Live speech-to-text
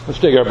Let's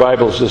take our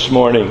Bibles this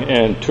morning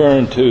and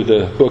turn to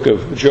the book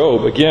of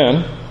Job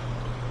again.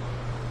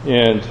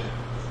 And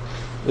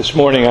this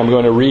morning I'm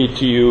going to read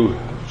to you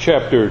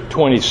chapter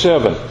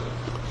 27,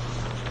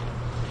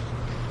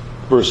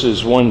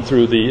 verses 1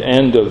 through the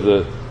end of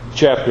the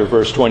chapter,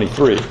 verse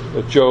 23.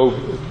 Job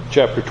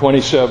chapter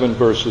 27,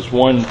 verses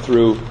 1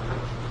 through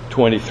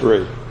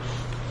 23.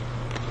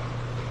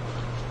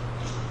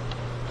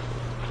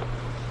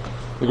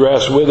 The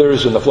grass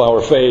withers and the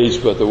flower fades,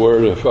 but the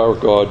word of our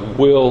God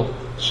will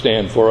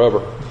stand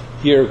forever.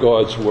 Hear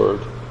God's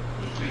word.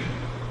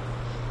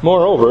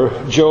 Moreover,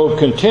 Job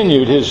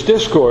continued his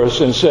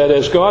discourse and said,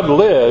 "As God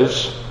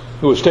lives,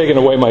 who has taken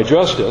away my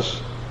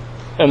justice,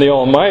 and the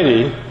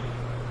Almighty,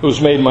 who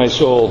has made my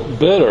soul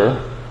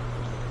bitter,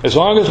 as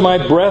long as my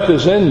breath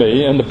is in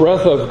me and the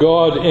breath of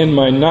God in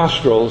my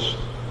nostrils,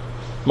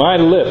 my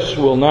lips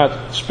will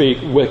not speak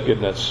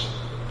wickedness,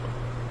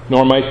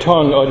 nor my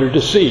tongue utter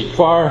deceit.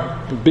 Far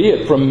be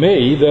it from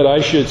me that I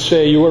should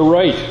say you are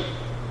right.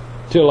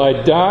 Till I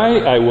die,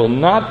 I will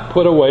not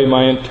put away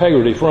my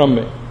integrity from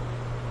me.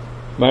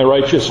 My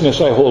righteousness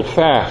I hold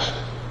fast,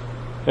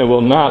 and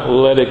will not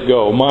let it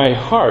go. My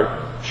heart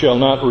shall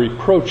not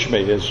reproach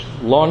me as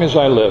long as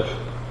I live.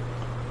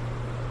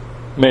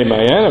 May my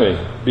enemy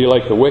be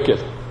like the wicked,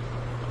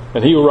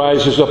 and he who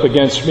rises up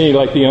against me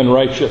like the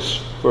unrighteous.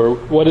 For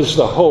what is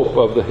the hope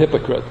of the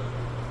hypocrite?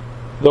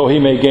 Though he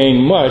may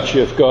gain much,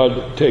 if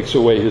God takes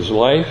away his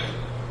life,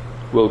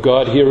 will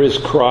God hear his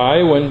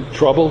cry when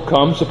trouble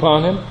comes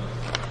upon him?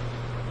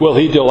 Will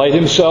he delight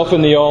himself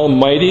in the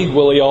Almighty?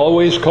 Will he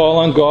always call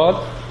on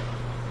God?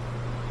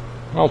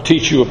 I'll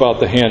teach you about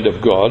the hand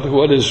of God.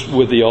 What is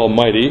with the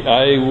Almighty?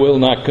 I will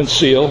not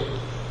conceal.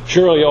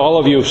 Surely all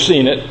of you have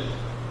seen it.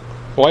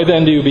 Why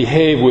then do you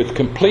behave with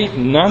complete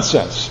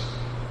nonsense?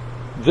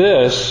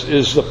 This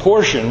is the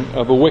portion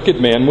of a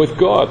wicked man with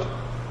God,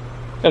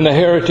 and the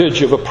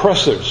heritage of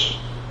oppressors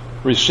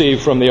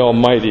received from the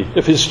Almighty.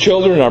 If his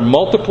children are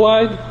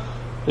multiplied,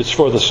 it's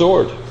for the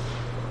sword,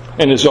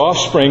 and his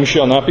offspring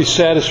shall not be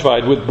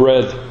satisfied with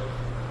bread.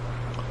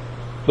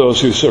 Those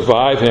who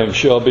survive him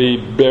shall be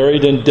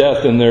buried in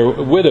death, and their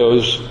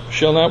widows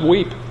shall not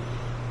weep.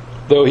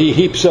 Though he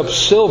heaps up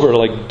silver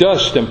like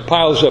dust and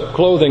piles up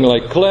clothing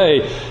like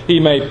clay, he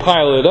may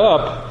pile it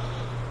up,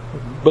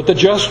 but the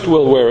just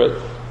will wear it,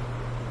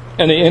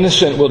 and the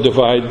innocent will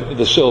divide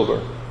the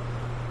silver.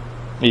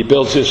 He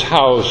builds his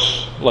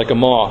house like a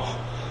moth,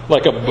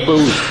 like a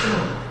booth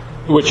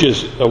which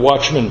a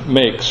watchman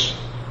makes.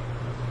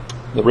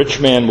 The rich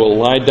man will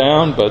lie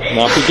down, but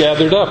not be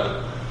gathered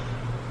up.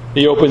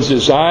 He opens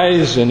his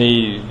eyes, and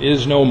he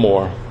is no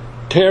more.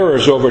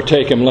 Terrors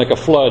overtake him like a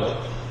flood.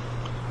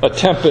 A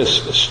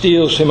tempest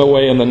steals him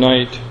away in the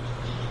night.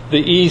 The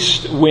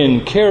east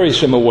wind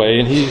carries him away,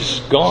 and he's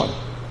gone.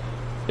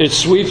 It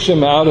sweeps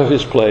him out of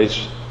his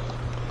place.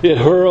 It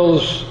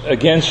hurls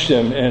against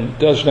him and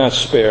does not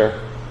spare.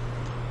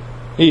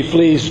 He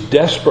flees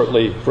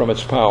desperately from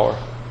its power.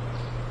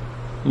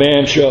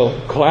 Man shall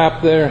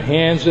clap their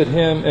hands at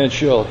him and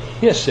shall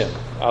hiss him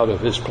out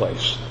of his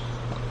place."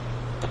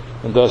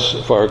 And thus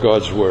far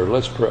God's word.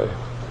 Let's pray.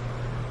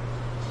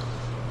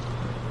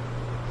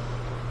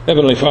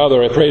 Heavenly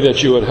Father, I pray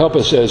that you would help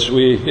us as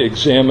we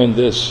examine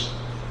this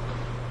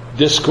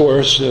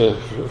discourse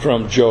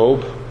from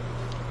Job,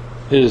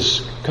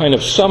 his kind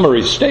of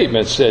summary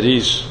statements that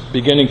he's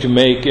beginning to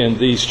make in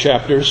these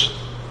chapters.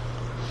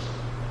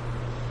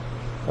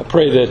 I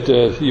pray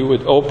that you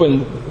would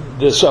open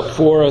this up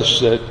for us,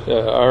 that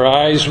our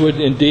eyes would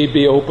indeed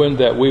be opened,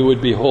 that we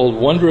would behold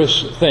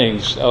wondrous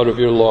things out of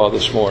your law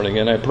this morning.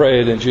 And I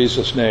pray it in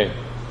Jesus' name.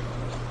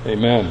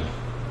 Amen.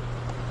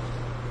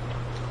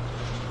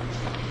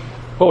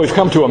 Well, we've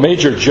come to a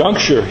major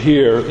juncture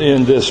here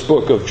in this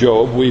book of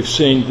Job. We've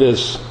seen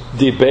this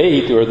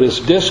debate or this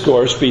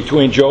discourse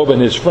between Job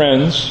and his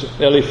friends,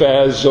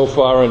 Eliphaz,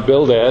 Zophar, and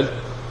Bildad.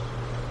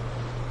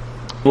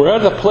 We're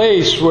at a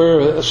place where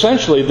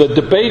essentially the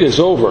debate is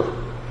over.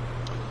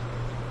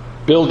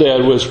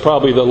 Bildad was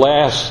probably the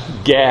last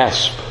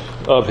gasp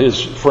of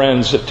his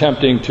friends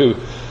attempting to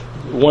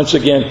once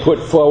again put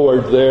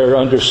forward their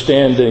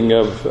understanding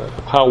of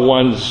how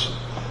one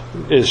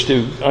is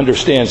to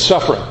understand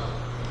suffering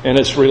and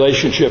its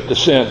relationship to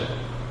sin.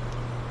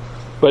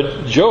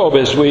 But Job,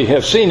 as we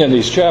have seen in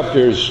these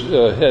chapters,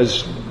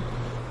 has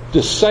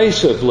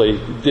decisively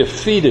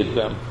defeated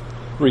them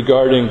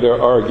regarding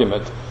their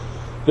argument.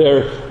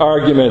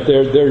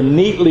 Their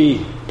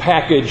neatly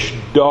packaged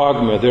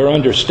dogma, their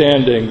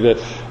understanding that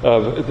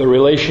of the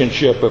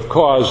relationship of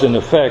cause and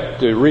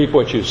effect, to reap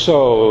what you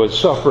sow,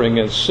 suffering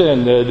and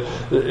sin.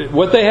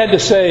 What they had to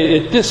say,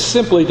 it just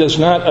simply does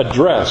not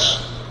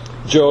address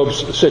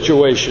Job's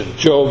situation,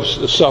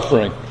 Job's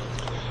suffering.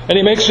 And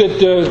he makes it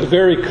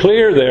very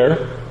clear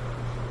there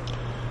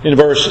in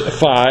verse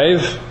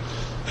 5,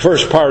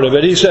 first part of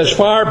it. He says,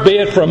 "Far be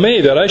it from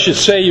me that I should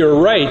say you're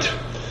right."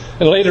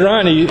 And later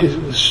on,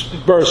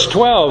 verse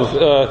 12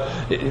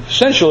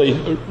 essentially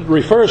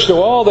refers to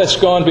all that's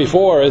gone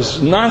before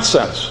as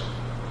nonsense.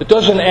 It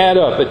doesn't add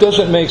up. It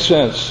doesn't make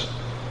sense.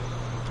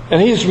 And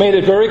he's made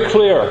it very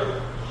clear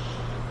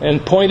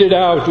and pointed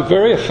out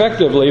very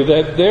effectively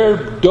that their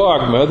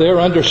dogma, their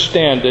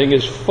understanding,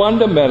 is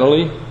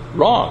fundamentally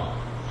wrong.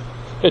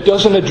 It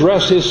doesn't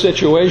address his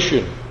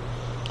situation.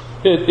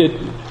 It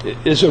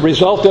is a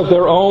result of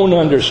their own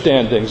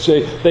understandings.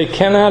 They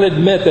cannot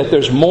admit that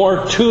there's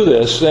more to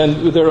this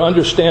than their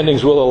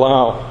understandings will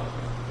allow.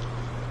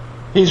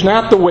 He's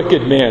not the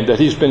wicked man that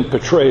he's been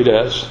portrayed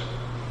as.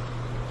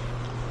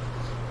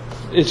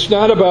 It's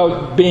not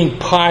about being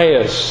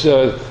pious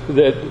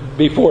that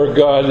before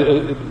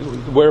God,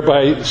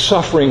 whereby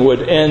suffering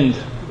would end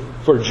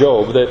for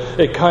Job, that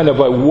it kind of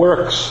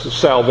works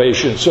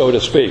salvation, so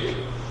to speak.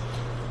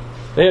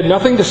 They had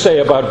nothing to say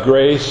about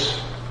grace,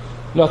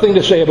 nothing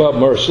to say about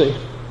mercy.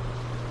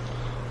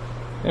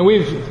 And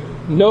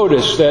we've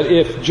noticed that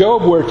if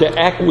Job were to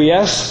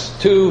acquiesce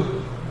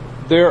to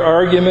their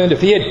argument,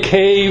 if he had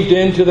caved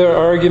into their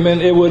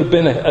argument, it would have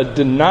been a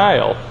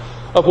denial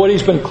of what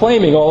he's been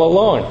claiming all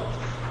along.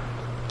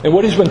 And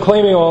what he's been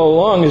claiming all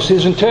along is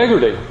his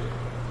integrity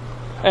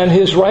and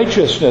his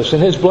righteousness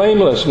and his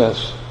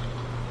blamelessness.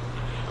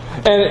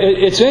 And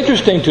it's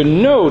interesting to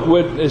note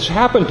what has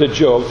happened to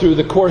Job through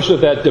the course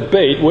of that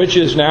debate, which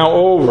is now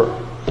over.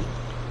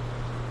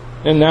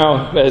 And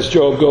now, as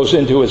Job goes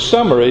into his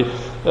summary,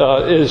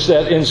 is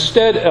that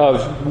instead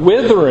of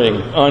withering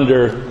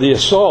under the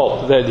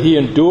assault that he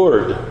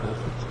endured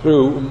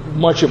through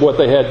much of what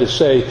they had to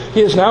say,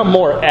 he is now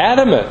more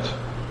adamant.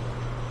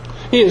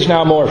 He is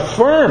now more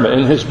firm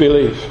in his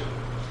belief.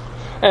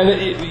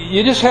 And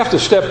you just have to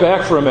step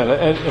back for a minute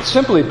and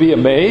simply be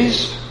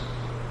amazed.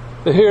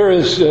 Here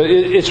is,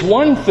 it's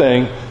one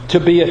thing to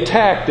be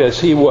attacked as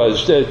he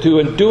was, to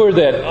endure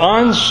that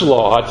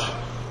onslaught,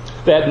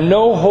 that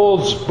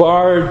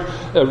no-holds-barred,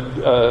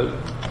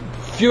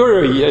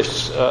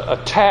 furious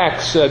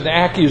attacks and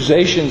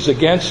accusations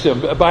against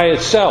him by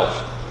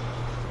itself.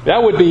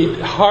 That would be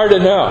hard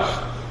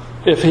enough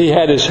if he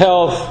had his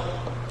health,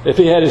 if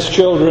he had his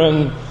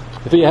children,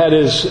 if he had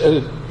his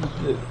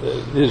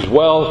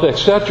wealth,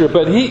 etc.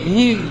 But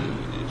he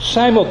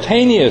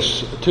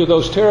simultaneous to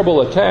those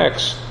terrible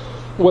attacks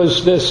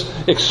was this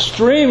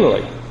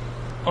extremely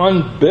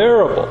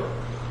unbearable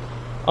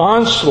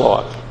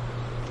onslaught.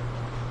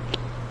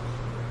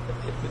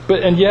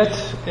 And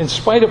yet, in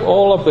spite of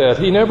all of that,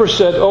 he never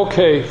said,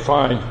 okay,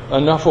 fine,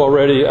 enough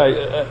already,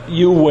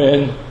 you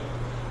win,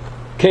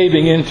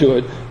 caving into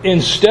it.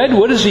 Instead,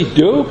 what does he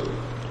do?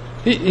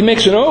 He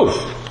makes an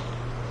oath.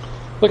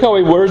 Look how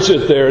he words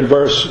it there in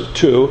verse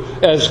 2.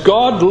 As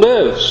God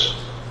lives,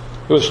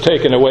 who has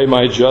taken away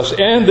my just,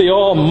 and the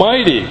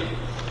Almighty.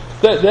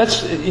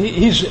 This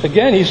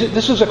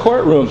is a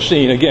courtroom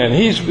scene again.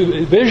 He's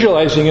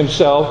visualizing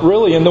himself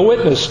really in the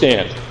witness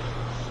stand.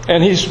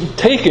 And he's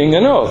taking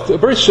an oath,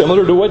 very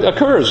similar to what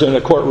occurs in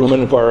a courtroom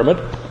environment.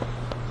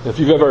 If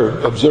you've ever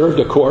observed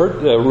a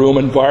courtroom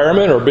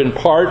environment or been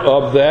part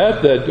of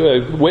that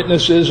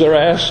witnesses are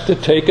asked to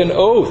take an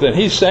oath. And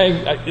he's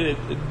saying,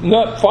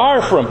 not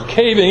far from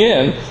caving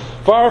in,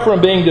 far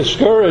from being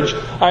discouraged,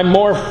 I'm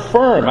more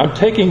firm. I'm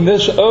taking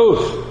this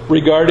oath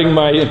regarding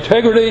my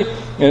integrity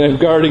and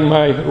regarding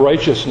my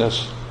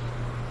righteousness.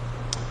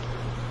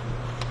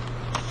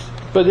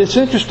 But it's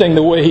interesting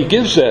the way he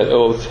gives that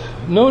oath.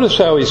 Notice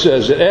how he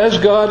says it. As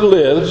God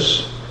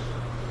lives,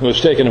 who has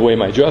taken away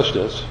my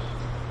justice,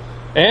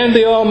 and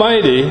the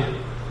Almighty,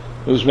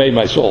 who's made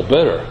my soul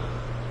bitter.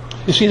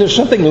 You see, there's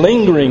something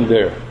lingering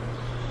there.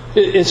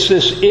 It's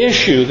this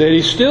issue that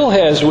he still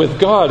has with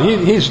God.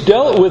 He's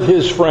dealt with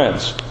his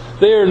friends.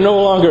 They are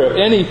no longer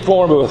any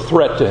form of a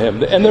threat to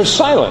him. And they're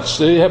silenced.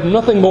 They have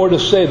nothing more to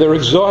say. They're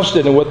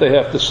exhausted in what they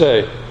have to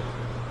say.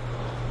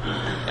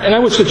 And I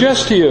would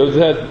suggest to you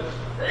that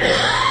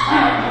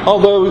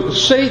although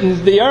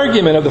Satan, the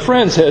argument of the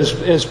friends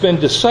has been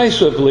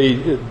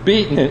decisively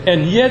beaten,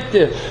 and yet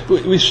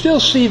we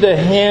still see the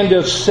hand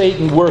of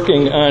Satan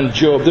working on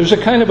Job. There's a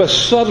kind of a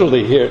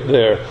subtlety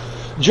there.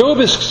 Job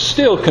is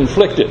still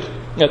conflicted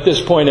at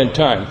this point in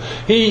time.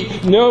 He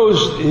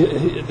knows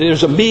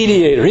there's a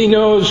mediator. He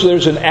knows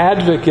there's an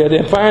advocate.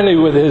 And finally,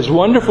 with his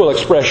wonderful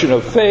expression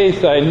of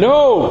faith, I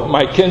know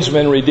my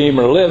kinsman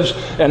Redeemer lives.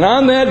 And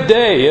on that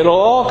day, it'll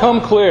all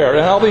come clear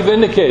and I'll be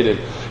vindicated.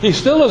 He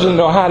still doesn't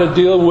know how to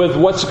deal with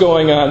what's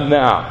going on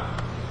now.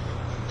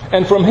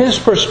 And from his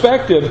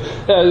perspective,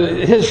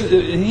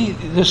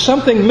 there's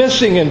something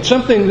missing and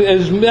something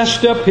is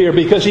messed up here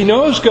because he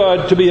knows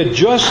God to be a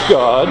just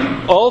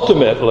God,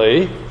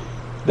 ultimately,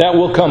 that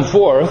will come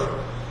forth.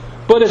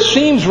 But it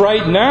seems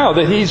right now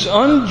that he's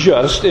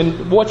unjust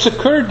in what's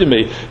occurred to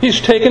me.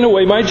 He's taken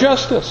away my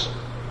justice.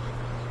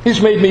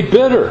 He's made me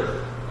bitter.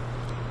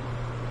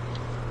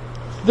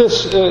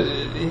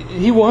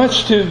 He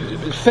wants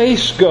to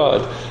face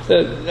God.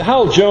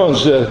 Hal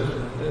Jones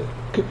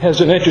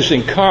has an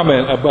interesting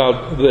comment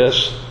about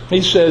this.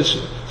 He says,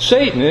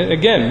 Satan,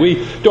 again,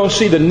 we don't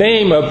see the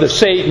name of the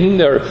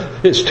Satan or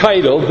his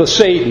title, the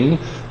Satan,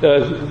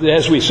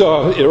 as we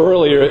saw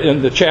earlier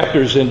in the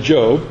chapters in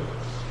Job.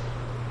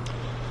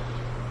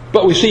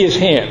 But we see his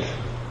hand.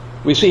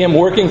 We see him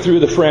working through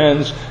the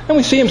friends, and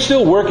we see him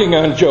still working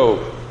on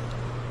Job.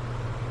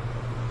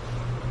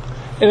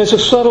 And it's a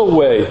subtle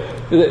way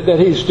that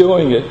he's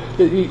doing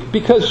it.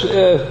 Because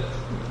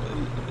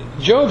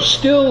Job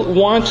still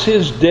wants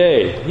his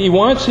day. He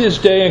wants his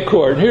day in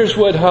court. And here's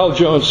what Hal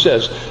Jones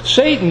says.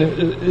 Satan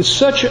is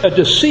such a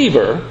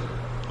deceiver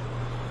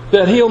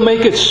that he'll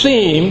make it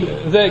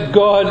seem that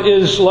God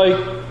is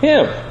like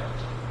him.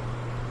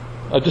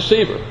 A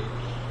deceiver.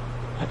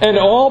 And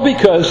all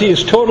because he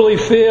has totally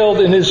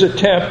failed in his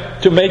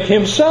attempt to make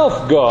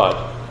himself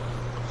God.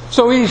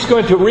 So he's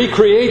going to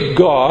recreate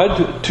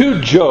God to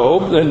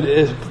Job, and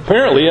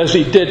apparently as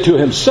he did to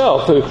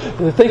himself,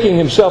 thinking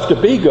himself to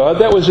be God.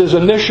 That was his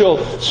initial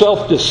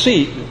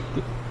self-deceit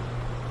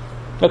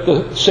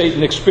that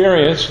Satan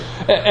experienced.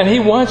 And he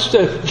wants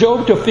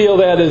Job to feel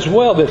that as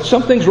well, that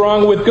something's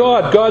wrong with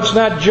God. God's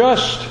not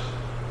just.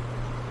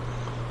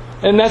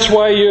 And that's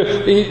why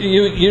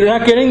you're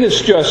not getting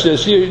this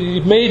justice.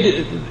 You've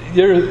made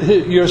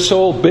your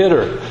soul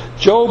bitter.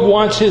 Job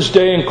wants his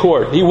day in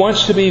court. He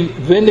wants to be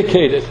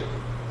vindicated.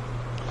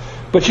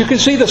 But you can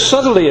see the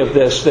subtlety of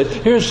this, that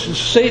here's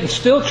Satan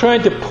still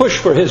trying to push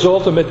for his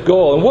ultimate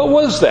goal. And what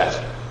was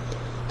that?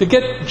 To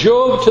get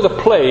Job to the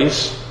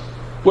place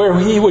where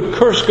he would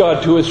curse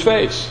God to his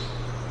face.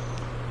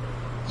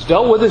 He's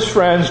dealt with his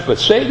friends, but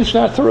Satan's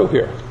not through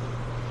here.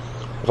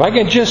 If I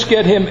can just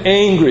get him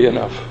angry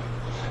enough,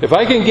 if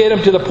I can get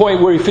him to the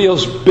point where he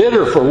feels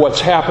bitter for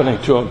what's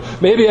happening to him,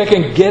 maybe I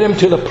can get him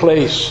to the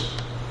place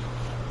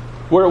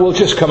where it will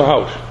just come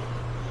out.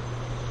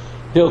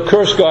 He'll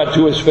curse God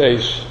to his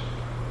face.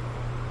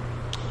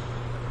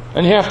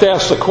 And you have to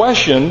ask the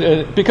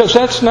question, because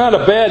that's not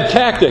a bad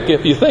tactic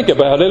if you think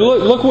about it.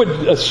 Look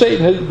what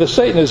Satan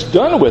has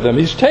done with him.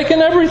 He's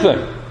taken everything.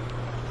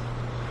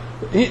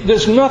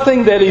 There's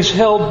nothing that he's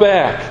held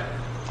back.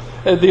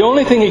 The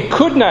only thing he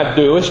could not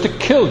do is to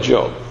kill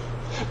Job.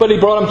 But he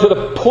brought him to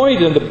the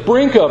point and the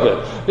brink of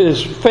it.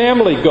 His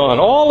family gone.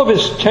 All of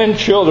his 10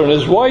 children.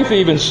 His wife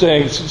even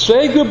saying,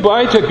 say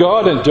goodbye to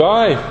God and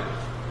die.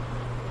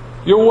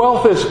 Your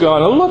wealth is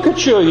gone. And look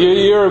at you.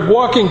 You're a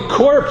walking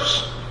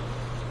corpse.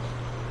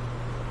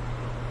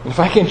 If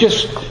I can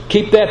just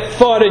keep that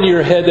thought in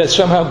your head that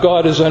somehow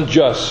God is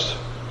unjust.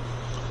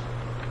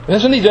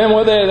 Hasn't he done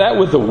that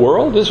with the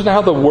world? Isn't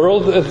how the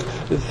world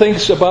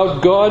thinks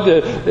about God?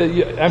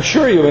 I'm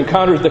sure you've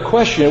encountered the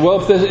question,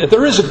 well, if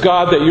there is a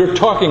God that you're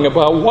talking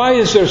about, why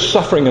is there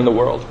suffering in the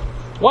world?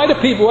 Why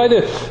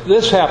did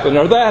this happen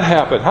or that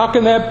happen? How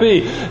can that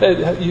be?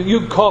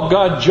 You call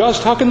God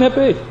just? How can that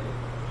be?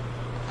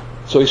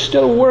 So he's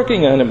still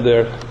working on him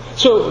there.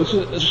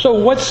 So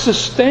what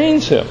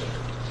sustains him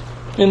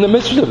in the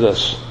midst of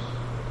this?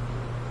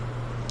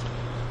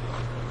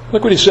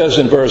 Look what he says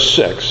in verse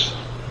 6.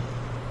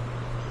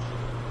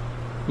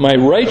 My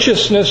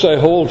righteousness I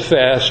hold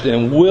fast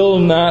and will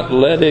not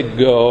let it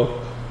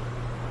go.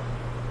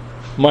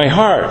 My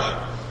heart,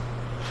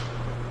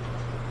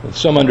 and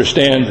some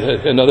understand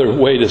another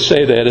way to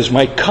say that is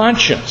my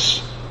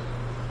conscience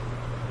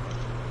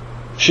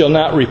shall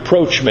not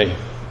reproach me,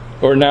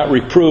 or not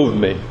reprove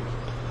me,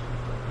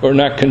 or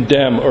not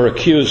condemn or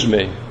accuse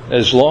me,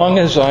 as long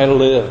as I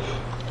live.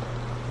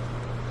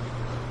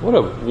 What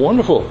a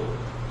wonderful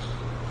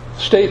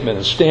statement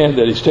and stand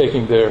that he's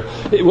taking there.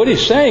 What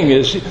he's saying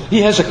is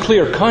he has a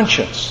clear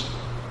conscience.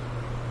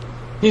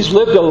 He's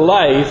lived a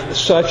life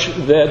such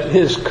that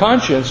his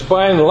conscience,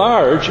 by and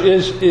large,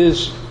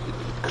 is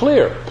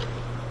clear.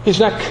 He's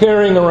not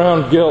carrying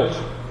around guilt.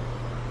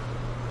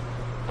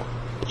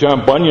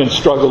 John Bunyan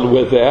struggled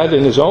with that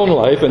in his own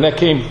life, and that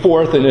came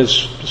forth in his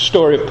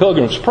story of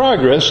Pilgrim's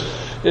Progress,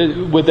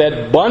 with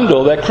that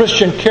bundle that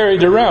Christian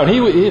carried around.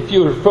 If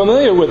you're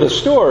familiar with the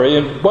story,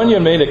 and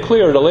Bunyan made it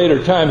clear at a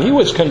later time, he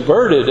was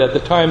converted at the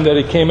time that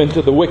he came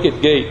into the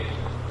wicket gate.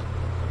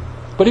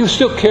 But he was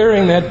still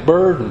carrying that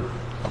burden.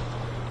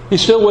 He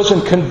still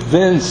wasn't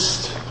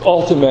convinced,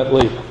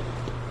 ultimately,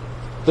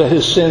 that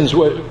his sins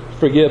were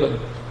forgiven.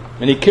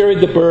 And he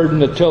carried the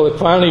burden until it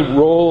finally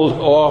rolled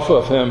off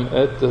of him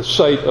at the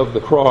sight of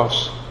the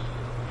cross.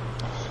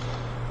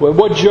 Well,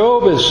 what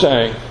Job is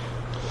saying,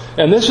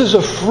 and this is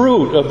a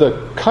fruit of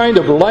the kind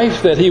of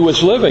life that he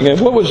was living.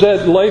 And what was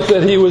that life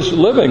that he was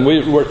living?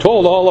 We were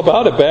told all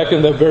about it back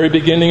in the very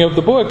beginning of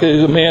the book.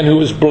 He's a man who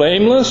was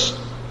blameless,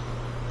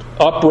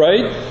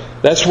 upright.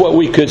 That's what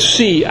we could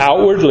see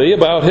outwardly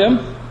about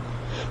him.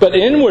 But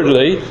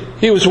inwardly,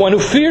 he was one who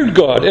feared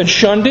God and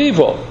shunned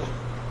evil.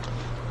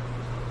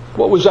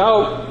 What was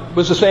out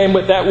was the same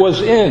that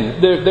was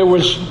in. There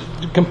was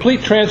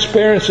complete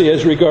transparency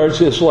as regards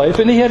his life,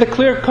 and he had a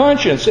clear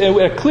conscience. And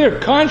a clear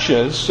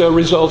conscience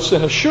results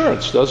in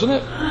assurance, doesn't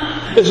it?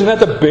 Isn't that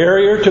the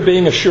barrier to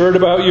being assured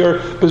about your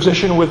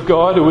position with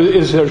God?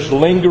 Is there's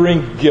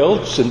lingering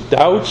guilts and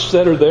doubts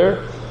that are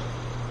there?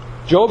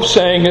 Job's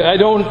saying, I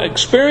don't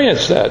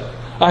experience that.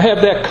 I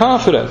have that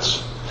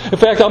confidence. In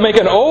fact, I'll make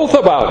an oath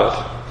about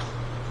it.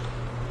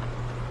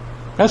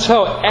 That's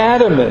how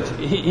adamant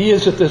he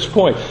is at this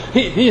point.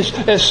 He's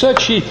as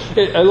such.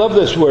 I love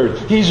this word.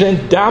 He's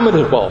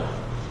indomitable.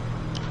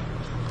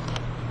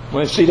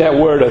 When I see that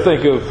word, I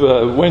think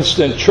of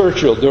Winston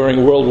Churchill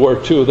during World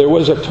War II. There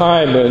was a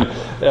time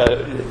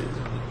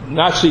when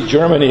Nazi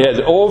Germany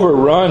had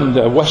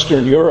overrun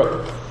Western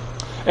Europe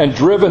and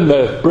driven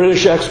the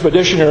British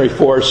Expeditionary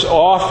Force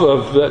off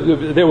of,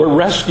 they were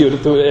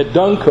rescued at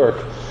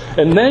Dunkirk.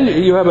 And then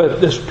you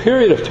have this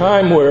period of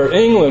time where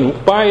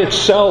England by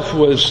itself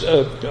was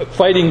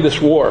fighting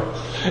this war.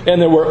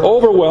 And there were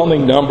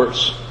overwhelming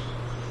numbers.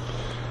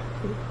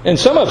 And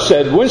some have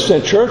said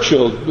Winston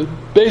Churchill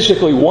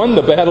basically won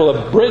the Battle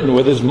of Britain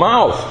with his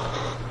mouth.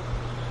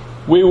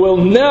 We will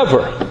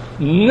never,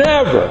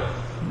 never,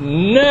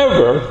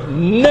 never,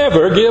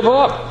 never give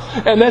up.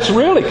 And that's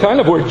really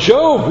kind of where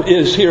Job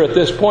is here at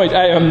this point.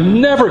 I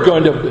am never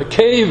going to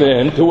cave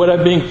in to what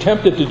I'm being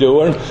tempted to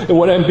do and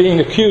what I'm being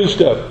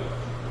accused of.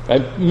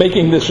 I'm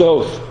making this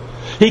oath.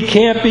 He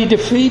can't be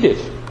defeated.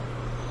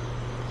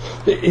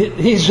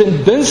 He's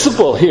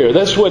invincible here.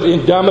 That's what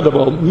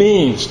indomitable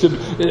means,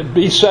 to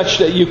be such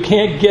that you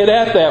can't get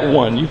at that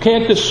one. You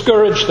can't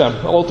discourage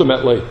them,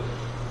 ultimately.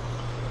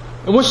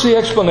 And what's the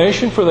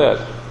explanation for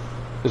that?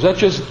 Is that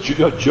just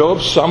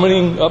Job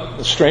summoning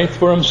up strength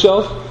for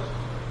himself?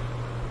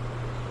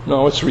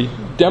 No, it's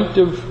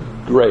redemptive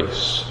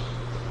grace.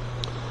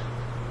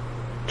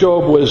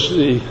 Job was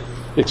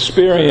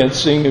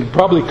experiencing, and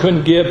probably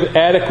couldn't give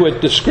adequate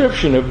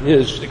description of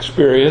his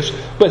experience,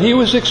 but he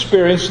was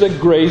experiencing the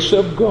grace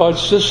of God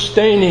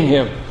sustaining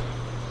him.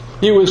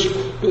 He was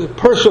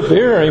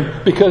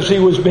persevering because he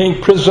was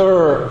being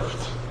preserved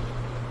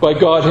by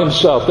God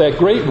himself. That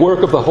great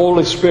work of the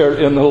Holy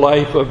Spirit in the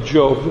life of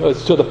Job,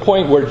 to the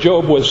point where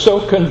Job was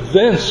so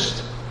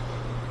convinced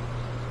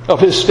of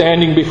his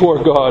standing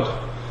before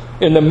God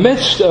in the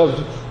midst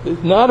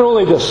of not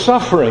only the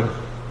suffering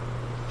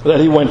that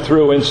he went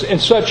through in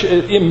such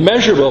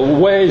immeasurable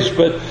ways,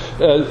 but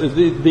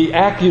the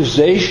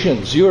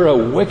accusations. You're a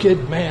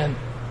wicked man.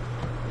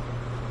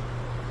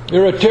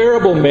 You're a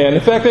terrible man.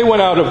 In fact, they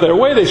went out of their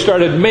way. They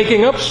started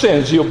making up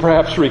sins, you'll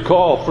perhaps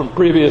recall from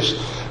previous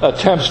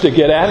attempts to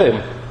get at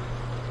him.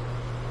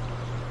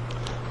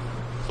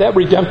 That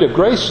redemptive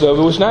grace,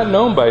 though, was not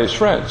known by his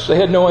friends. They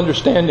had no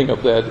understanding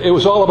of that. It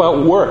was all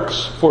about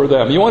works for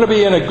them. You want to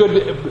be in a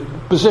good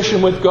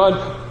position with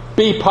God?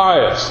 Be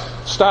pious.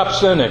 Stop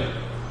sinning.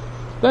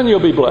 Then you'll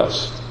be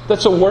blessed.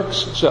 That's a works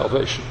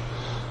salvation.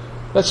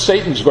 That's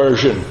Satan's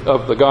version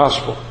of the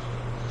gospel.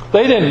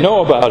 They didn't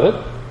know about it.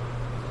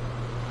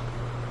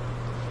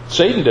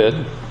 Satan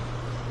did.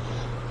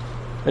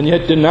 And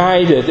yet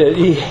denied it.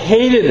 He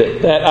hated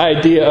it, that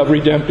idea of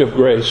redemptive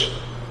grace.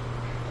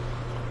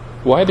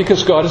 Why?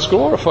 Because God is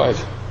glorified.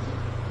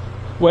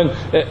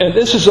 And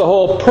this is the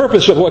whole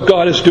purpose of what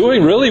God is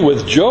doing really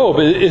with Job,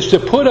 is to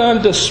put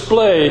on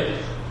display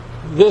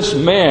this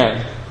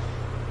man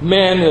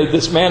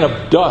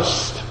of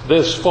dust,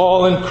 this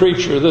fallen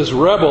creature, this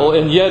rebel,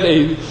 and yet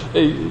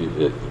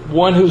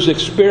one who's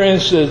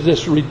experienced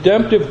this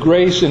redemptive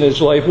grace in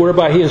his life,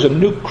 whereby he is a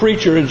new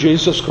creature in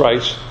Jesus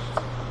Christ.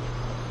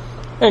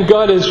 And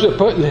God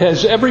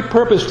has every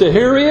purpose to,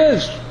 here he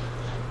is.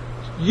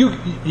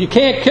 You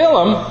can't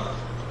kill him,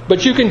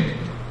 but you can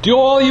do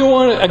all you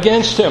want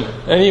against him,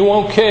 and he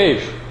won't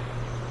cave.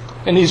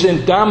 And he's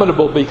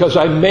indomitable because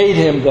I made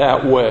him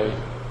that way.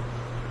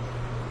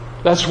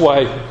 That's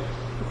why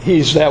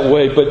he's that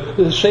way,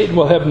 but Satan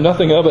will have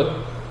nothing of it.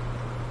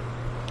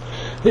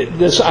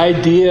 This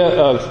idea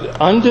of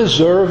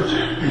undeserved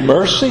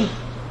mercy,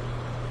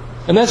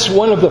 and that's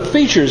one of the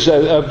features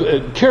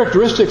of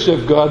characteristics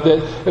of God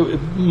that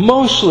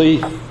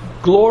mostly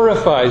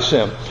glorifies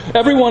him.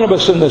 Every one of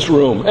us in this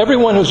room,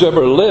 everyone who's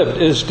ever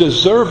lived, is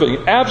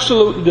deserving,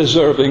 absolutely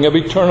deserving of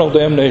eternal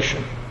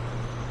damnation.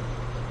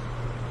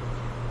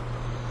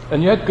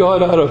 And yet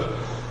God, out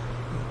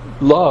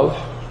of love,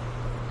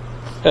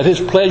 at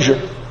his pleasure,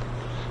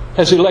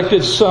 has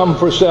elected some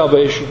for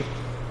salvation.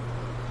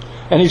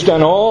 And he's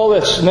done all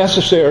that's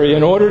necessary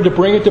in order to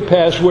bring it to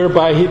pass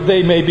whereby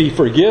they may be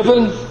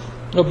forgiven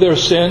of their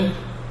sin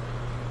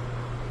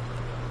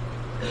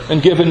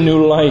and given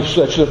new life,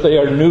 such that they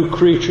are new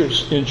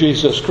creatures in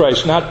Jesus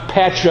Christ. Not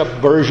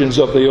patch-up versions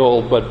of the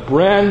old, but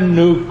brand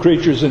new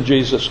creatures in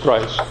Jesus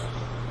Christ.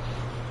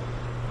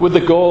 With the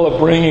goal of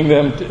bringing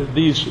them,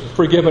 these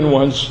forgiven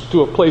ones,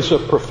 to a place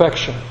of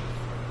perfection.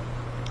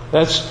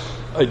 That's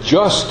a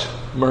just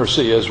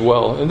mercy as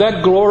well. And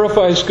that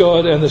glorifies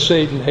God, and the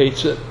Satan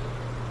hates it.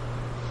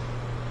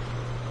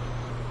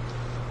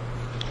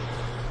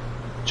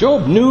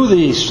 Job knew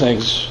these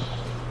things,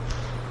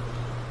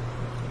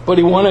 but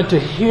he wanted to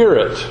hear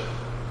it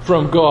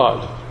from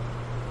God.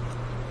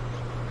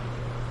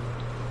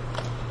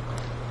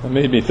 It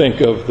made me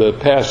think of the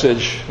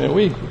passage, and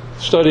we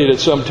studied it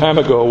some time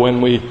ago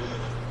when we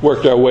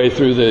worked our way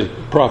through the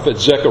prophet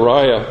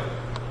Zechariah.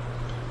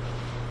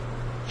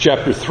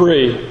 Chapter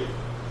 3.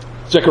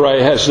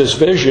 Zechariah has this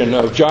vision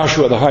of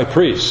Joshua the high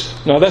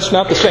priest. Now that's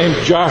not the same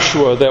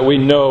Joshua that we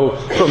know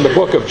from the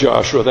book of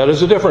Joshua. That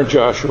is a different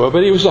Joshua,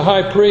 but he was the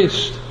high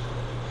priest.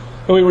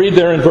 And we read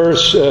there in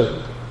verse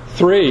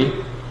 3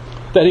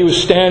 that he was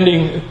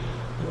standing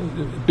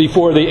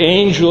before the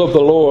angel of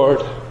the Lord,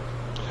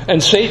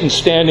 and Satan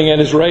standing at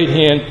his right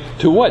hand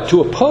to what?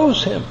 To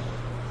oppose him.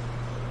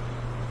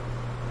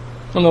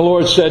 And the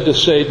Lord said to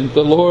Satan,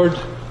 "The Lord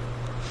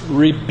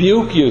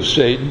rebuke you,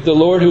 Satan. The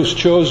Lord who's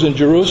chosen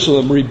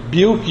Jerusalem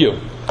rebuke you.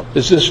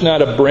 Is this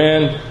not a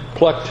brand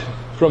plucked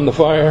from the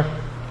fire?"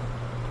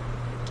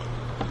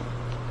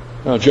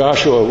 Now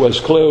Joshua was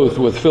clothed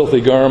with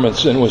filthy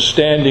garments and was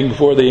standing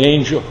before the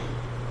angel.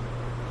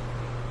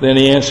 Then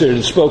he answered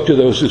and spoke to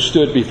those who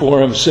stood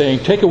before him, saying,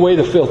 "Take away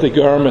the filthy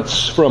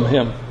garments from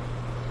him."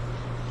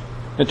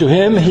 And to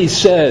him he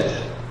said,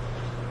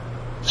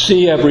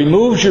 "See, I've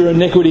removed your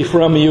iniquity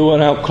from you,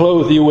 and I'll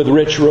clothe you with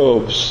rich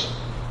robes."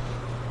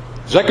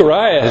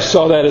 Zechariah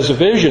saw that as a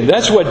vision.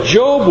 That's what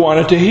Job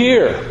wanted to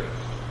hear.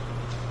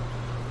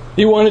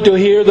 He wanted to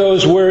hear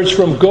those words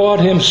from God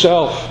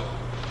himself.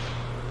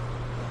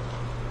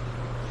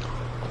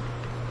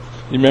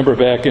 You remember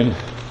back in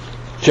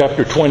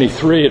chapter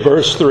 23 at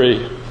verse 3,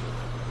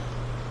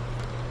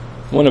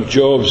 one of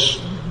Job's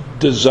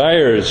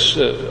desires,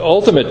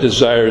 ultimate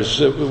desires,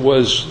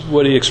 was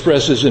what he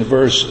expresses in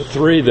verse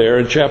 3 there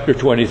in chapter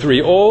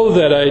 23. "Oh,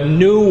 that I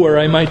knew where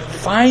I might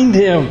find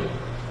him,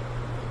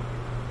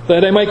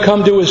 that I might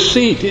come to his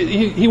seat."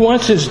 He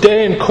wants his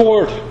day in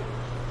court.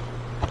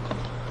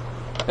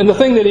 And the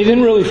thing that he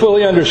didn't really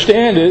fully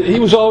understand, he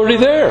was already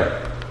there,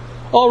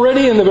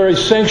 already in the very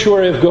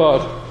sanctuary of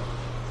God.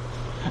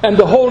 And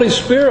the Holy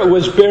Spirit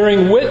was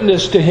bearing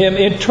witness to him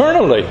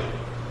internally.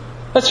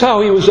 That's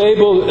how he was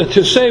able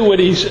to say what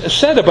he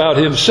said about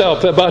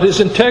himself, about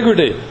his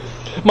integrity.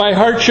 "My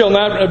heart shall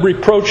not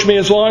reproach me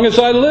as long as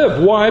I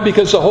live." Why?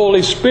 Because the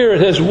Holy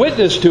Spirit has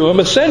witnessed to him,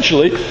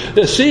 essentially,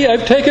 "See,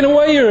 I've taken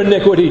away your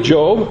iniquity,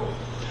 Job.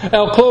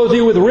 I'll clothe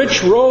you with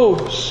rich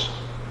robes."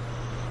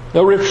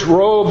 The rich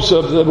robes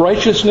of the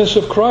righteousness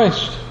of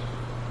Christ.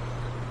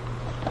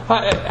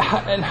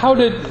 And how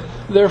did,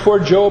 therefore,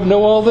 Job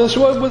know all this?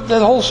 What,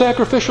 that whole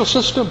sacrificial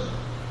system.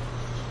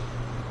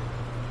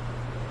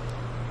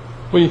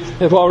 We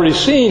have already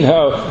seen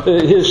how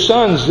his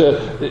sons,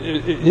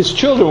 his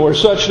children were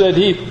such that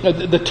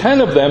the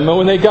 10 of them,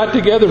 when they got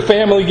together,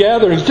 family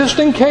gatherings, just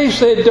in case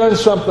they had done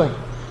something,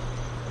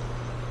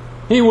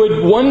 he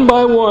would one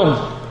by one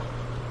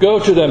go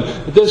to them.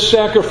 This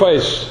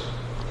sacrifice,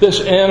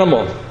 this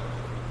animal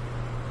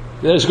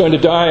that is going to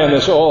die on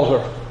this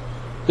altar,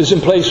 is in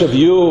place of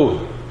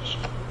you,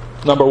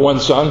 number one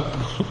son.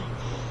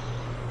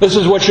 This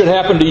is what should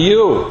happen to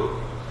you.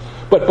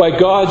 But by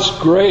God's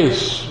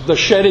grace, the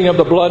shedding of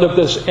the blood of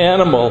this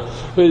animal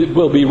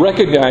will be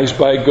recognized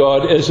by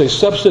God as a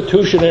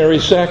substitutionary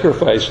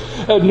sacrifice.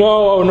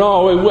 No,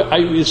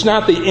 it's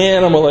not the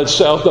animal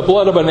itself. The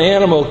blood of an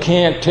animal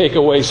can't take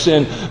away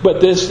sin.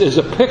 But this is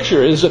a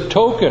picture, is a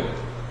token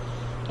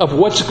of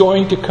what's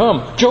going to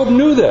come. Job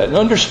knew that and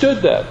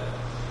understood that.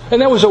 And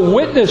that was a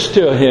witness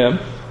to him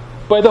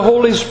by the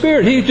Holy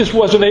Spirit. He just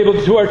wasn't able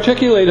to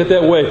articulate it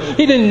that way.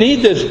 He didn't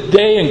need this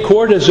day in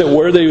court, as it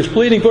were, that he was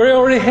pleading for. He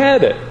already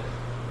had it.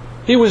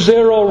 He was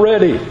there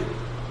already.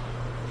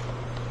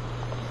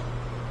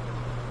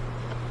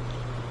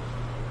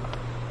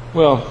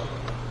 Well,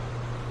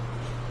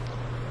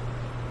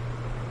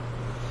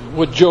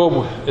 what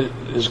Job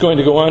is going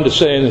to go on to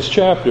say in this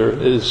chapter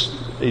is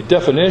a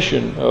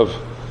definition of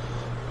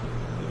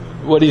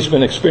what he's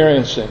been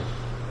experiencing.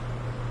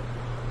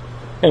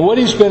 And what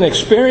he's been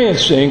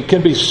experiencing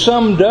can be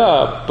summed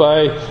up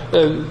by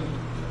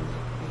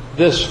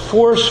this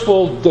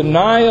forceful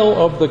denial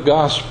of the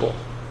gospel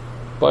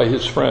by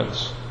his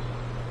friends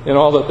in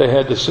all that they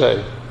had to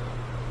say.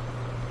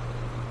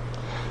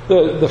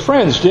 The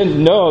friends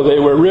didn't know they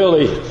were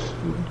really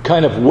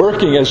kind of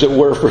working, as it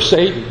were, for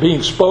Satan,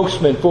 being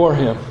spokesmen for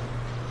him.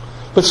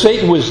 But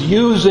Satan was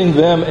using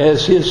them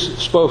as his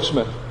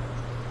spokesman.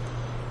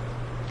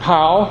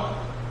 How?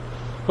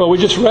 Well, we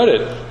just read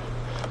it.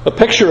 A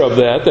picture of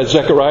that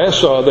Zechariah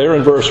saw there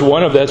in verse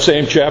 1 of that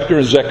same chapter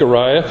in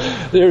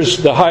Zechariah. There's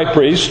the high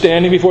priest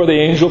standing before the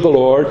angel of the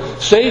Lord,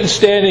 Satan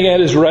standing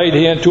at his right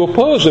hand to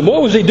oppose him.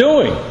 What was he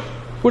doing?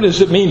 What does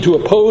it mean to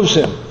oppose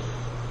him?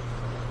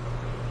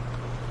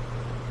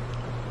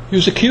 He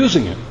was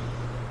accusing him.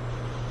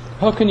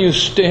 How can you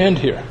stand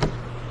here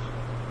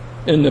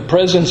in the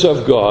presence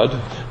of God,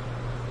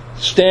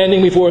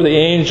 standing before the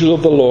angel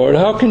of the Lord?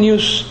 How can you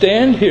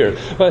stand here?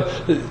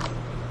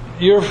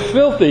 You're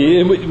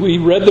filthy. We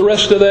read the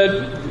rest of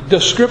that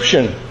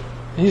description.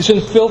 He's in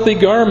filthy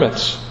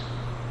garments.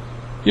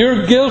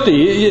 You're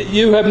guilty.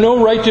 You have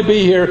no right to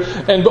be here.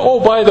 And oh,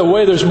 by the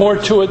way, there's more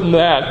to it than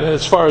that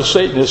as far as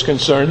Satan is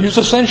concerned. He's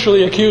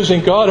essentially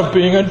accusing God of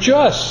being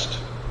unjust.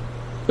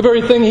 The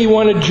very thing he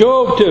wanted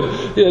Job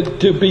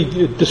to be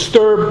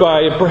disturbed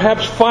by, and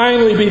perhaps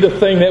finally be the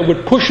thing that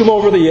would push him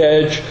over the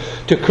edge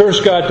to curse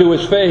God to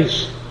his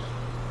face.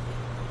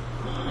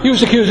 He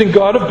was accusing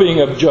God of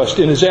being unjust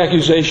in his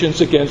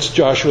accusations against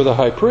Joshua the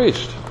high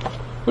priest.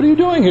 What are you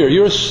doing here?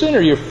 You're a sinner.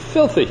 You're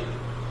filthy.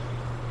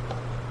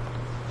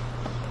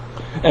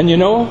 And you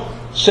know,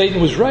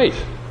 Satan was right.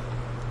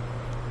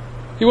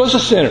 He was a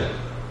sinner,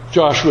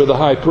 Joshua the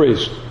high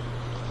priest.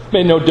 It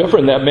made no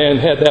difference that man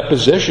had that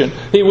position.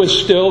 He was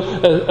still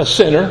a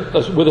sinner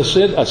with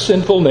a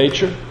sinful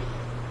nature.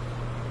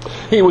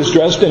 He was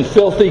dressed in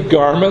filthy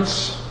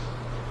garments.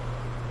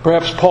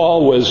 Perhaps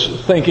Paul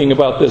was thinking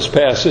about this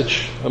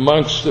passage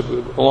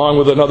along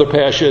with another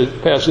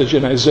passage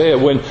in Isaiah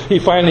when he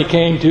finally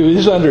came to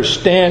his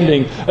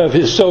understanding of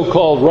his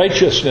so-called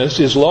righteousness,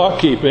 his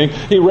law-keeping.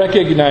 He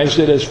recognized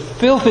it as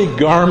filthy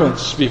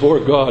garments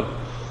before God,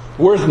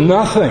 worth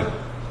nothing.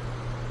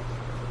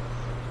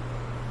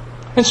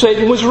 And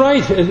Satan was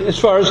right as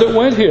far as it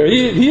went here.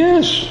 He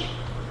is.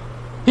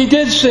 He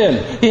did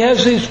sin. He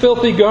has these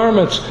filthy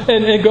garments.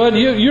 And God,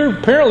 you're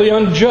apparently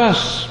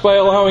unjust by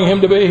allowing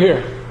him to be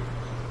here.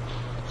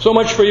 So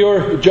much for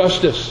your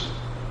justice.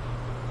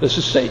 This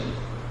is Satan.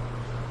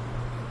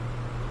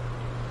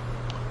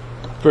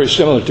 Very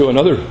similar to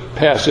another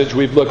passage.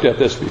 We've looked at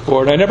this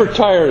before, and I never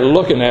tire of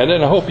looking at it,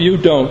 and I hope you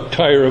don't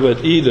tire of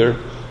it either.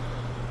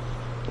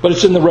 But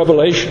it's in the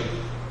Revelation,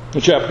 in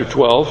chapter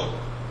 12.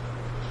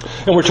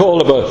 And we're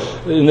told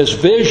in this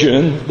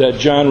vision that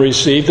John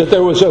received that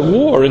there was a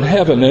war in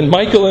heaven, and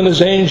Michael and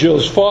his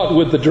angels fought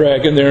with the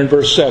dragon there in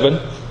verse 7.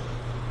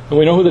 And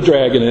we know who the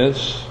dragon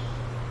is.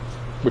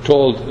 We're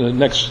told in the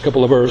next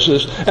couple of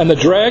verses. And the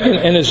dragon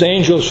and his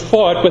angels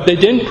fought, but they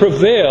didn't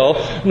prevail,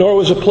 nor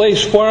was a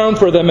place found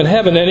for them in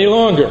heaven any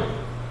longer.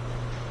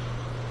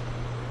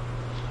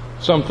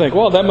 Some think,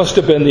 well, that must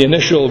have been the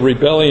initial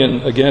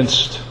rebellion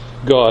against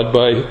God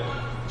by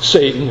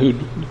Satan, who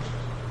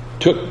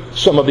took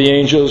some of the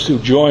angels who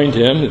joined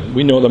him.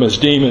 We know them as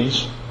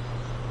demons.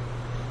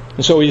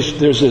 And so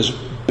there's this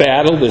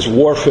battle, this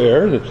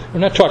warfare. We're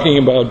not talking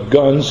about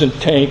guns and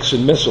tanks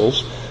and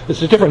missiles.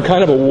 It's a different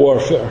kind of a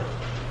warfare.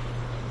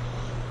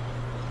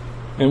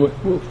 And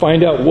we'll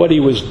find out what he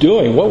was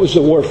doing. What was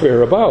the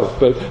warfare about?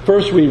 But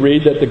first we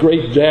read that the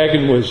great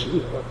dragon was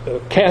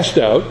cast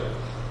out.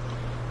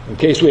 In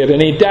case we have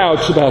any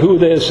doubts about who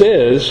this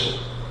is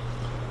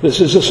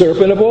the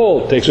serpent of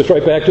old. Takes us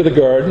right back to the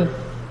garden.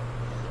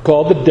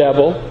 Called the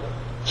devil,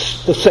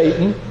 the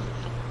Satan,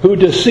 who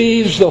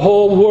deceives the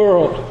whole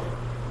world.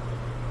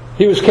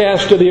 He was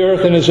cast to the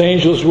earth and his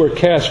angels were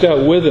cast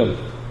out with him.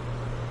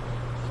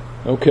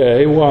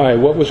 Okay, why?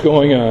 What was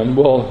going on?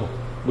 Well,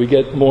 we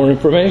get more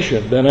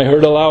information. Then I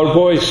heard a loud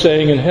voice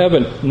saying in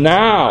heaven,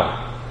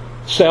 now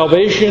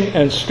salvation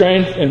and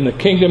strength in the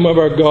kingdom of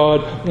our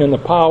God and the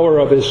power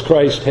of his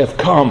Christ have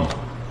come.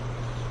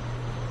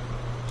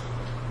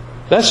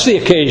 That's the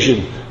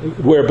occasion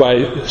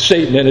whereby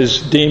Satan and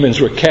his demons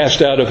were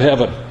cast out of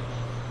heaven.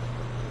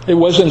 It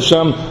wasn't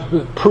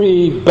some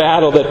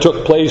pre-battle that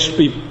took place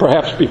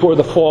perhaps before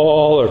the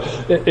fall or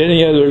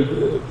any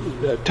other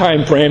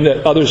time frame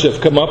that others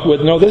have come up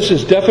with. No, this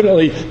is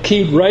definitely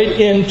keyed right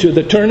into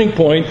the turning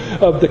point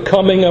of the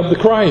coming of the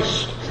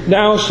Christ.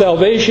 Now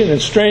salvation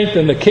and strength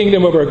in the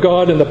kingdom of our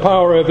God and the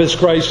power of his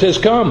Christ has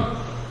come.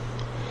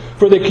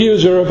 For the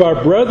accuser of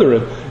our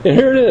brethren, and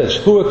here it is,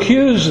 who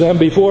accused them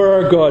before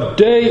our God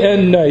day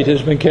and night,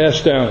 has been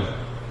cast down.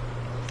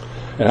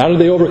 And how did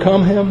they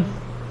overcome him?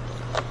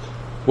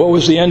 What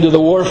was the end of the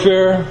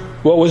warfare?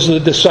 What was the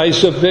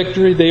decisive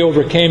victory? They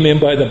overcame him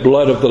by the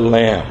blood of the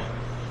Lamb,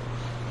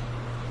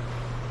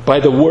 by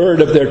the word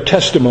of their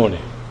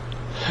testimony.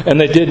 And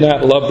they did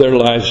not love their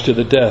lives to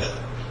the death.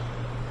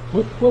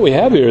 What we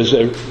have here is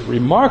a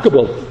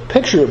remarkable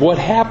picture of what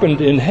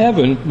happened in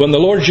heaven when the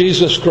Lord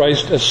Jesus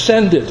Christ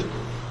ascended.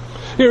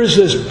 Here is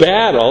this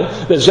battle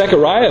that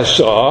Zechariah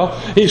saw.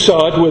 He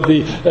saw it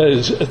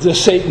with the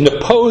Satan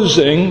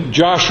opposing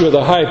Joshua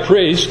the high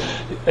priest,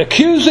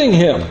 accusing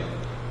him.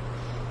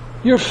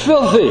 You're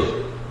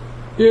filthy.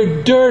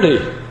 You're dirty.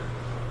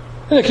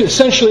 And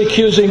essentially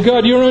accusing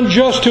God. You're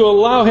unjust to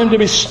allow him to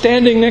be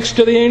standing next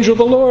to the angel of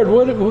the Lord.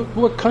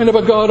 What kind of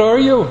a God are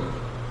you?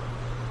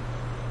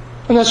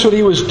 And that's what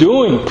he was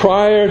doing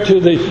prior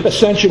to the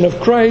ascension of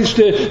Christ.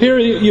 Here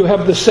you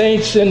have the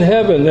saints in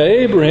heaven,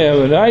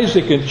 Abraham and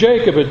Isaac and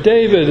Jacob and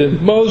David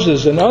and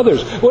Moses and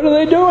others. What are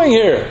they doing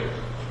here?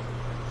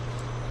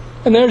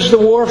 And there's the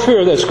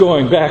warfare that's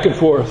going back and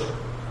forth.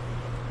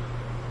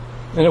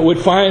 And it would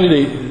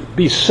finally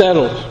be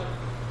settled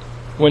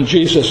when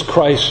Jesus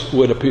Christ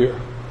would appear.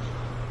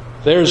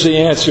 There's the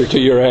answer to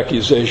your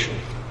accusation.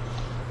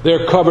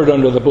 They're covered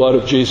under the blood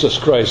of Jesus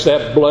Christ.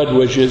 That blood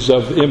which is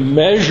of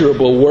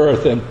immeasurable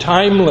worth and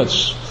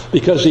timeless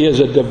because he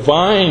is a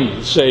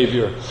divine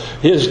Savior.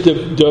 His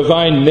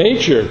divine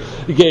nature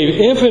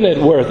gave infinite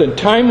worth and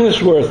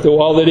timeless worth to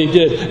all that he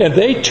did. And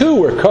they too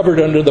were covered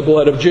under the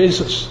blood of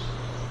Jesus.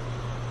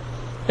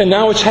 And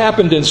now it's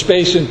happened in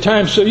space and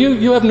time. So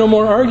you have no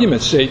more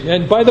arguments, Satan.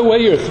 And by the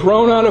way, you're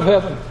thrown out of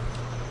heaven.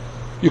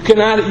 You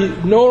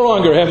no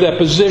longer have that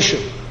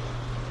position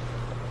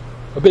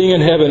of being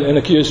in heaven and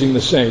accusing the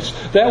saints.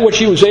 That which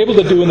he was able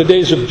to do in the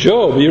days of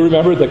Job. You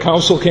remember the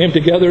council came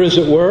together, as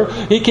it were.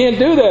 He can't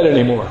do that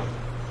anymore.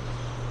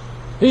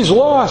 He's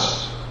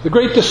lost. The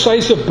great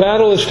decisive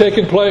battle has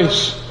taken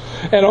place.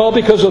 And all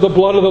because of the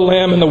blood of the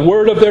Lamb and the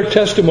word of their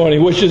testimony,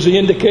 which is the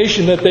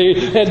indication that they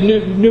had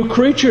new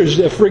creatures.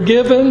 They're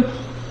forgiven,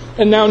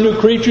 and now new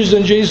creatures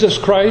in Jesus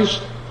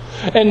Christ.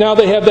 And now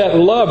they have that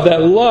love.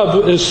 That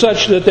love is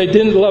such that they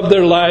didn't love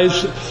their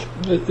lives.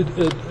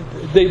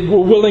 They were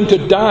willing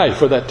to die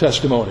for that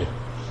testimony.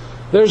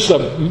 There's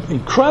some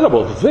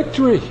incredible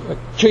victory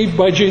achieved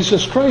by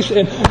Jesus Christ.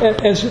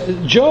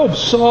 And Job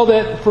saw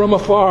that from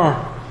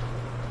afar.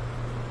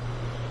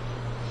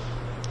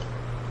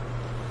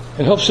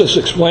 It helps us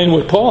explain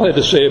what Paul had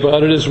to say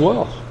about it as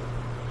well.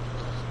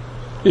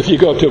 If you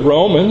go to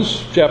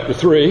Romans chapter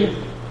 3,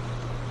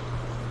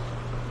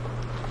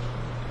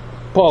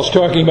 Paul's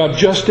talking about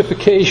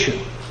justification.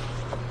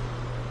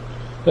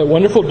 That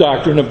wonderful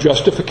doctrine of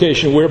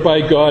justification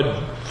whereby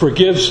God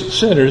forgives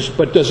sinners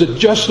but does it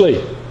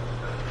justly.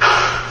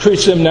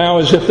 Treats them now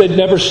as if they'd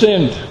never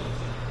sinned.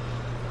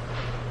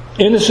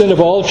 Innocent of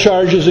all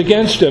charges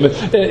against him.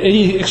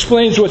 He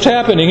explains what's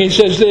happening. He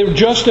says they're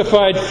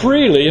justified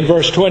freely in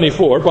verse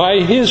 24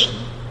 by His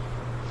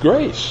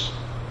grace.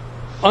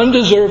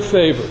 Undeserved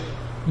favor.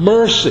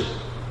 Mercy.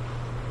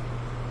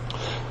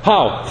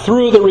 How?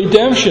 Through the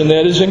redemption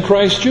that is in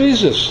Christ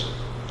Jesus.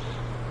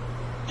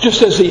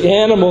 Just as the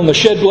animal and the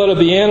shed blood of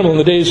the animal in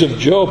the days of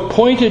Job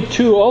pointed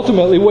to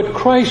ultimately what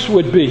Christ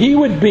would be. He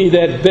would be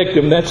that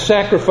victim, that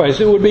sacrifice.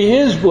 It would be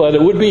His blood.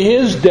 It would be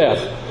His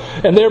death.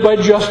 And thereby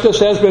justice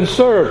has been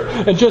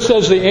served. And just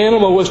as the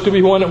animal was to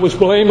be one that was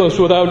blameless,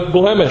 without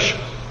blemish,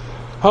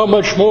 how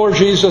much more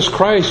Jesus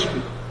Christ,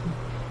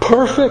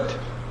 perfect,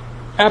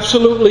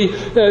 absolutely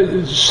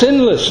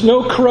sinless,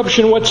 no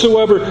corruption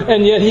whatsoever,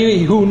 and yet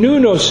He who knew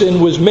no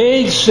sin was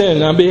made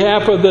sin on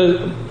behalf of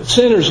the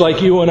sinners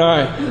like you and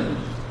I.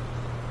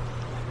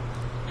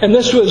 And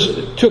this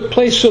took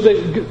place so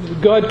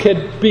that God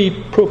could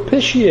be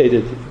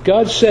propitiated.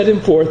 God set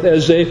Him forth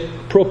as a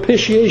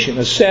propitiation,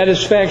 a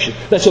satisfaction.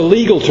 That's a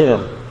legal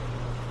term.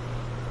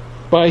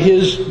 By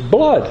His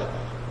blood.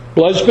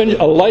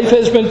 A life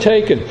has been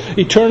taken.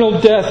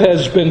 Eternal death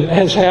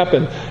has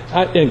happened.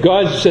 And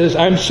God says,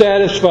 I'm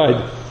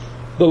satisfied.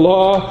 The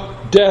law,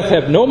 death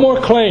have no more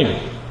claim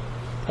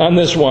on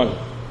this one.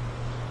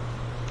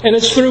 And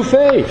it's through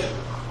faith.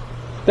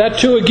 That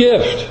too a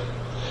gift.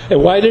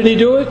 And why did He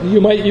do it?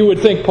 You would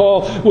think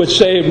Paul would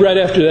say right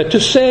after that, to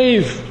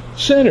save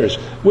sinners,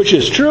 which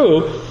is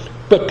true.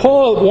 But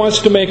Paul wants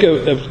to make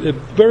a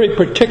very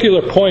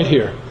particular point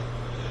here.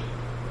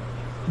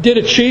 He did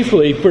it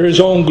chiefly for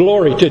his own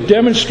glory, to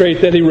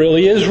demonstrate that he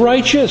really is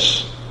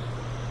righteous.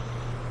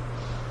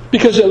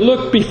 Because it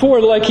looked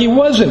before like he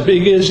wasn't,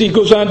 because he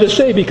goes on to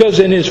say, because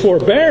in His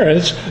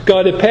forbearance,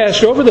 God had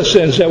passed over the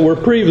sins that were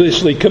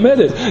previously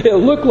committed. It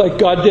looked like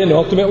God didn't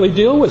ultimately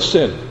deal with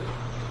sin.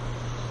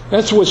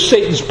 That was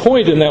Satan's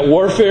point in that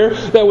warfare.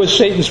 That was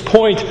Satan's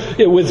point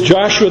with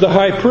Joshua the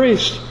high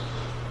priest.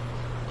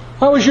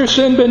 How has your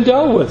sin been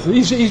dealt with?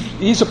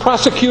 He's a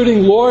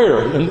prosecuting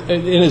lawyer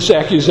in his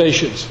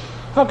accusations.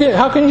 How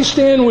can he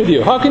stand with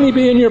you? How can he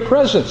be in your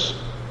presence?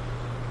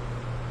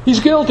 He's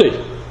guilty.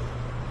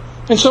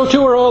 And so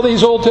too are all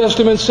these Old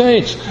Testament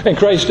saints. And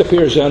Christ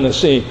appears on the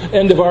scene.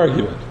 End of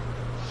argument.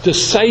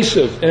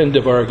 Decisive end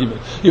of argument.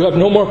 You have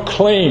no more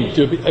claim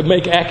to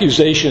make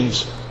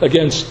accusations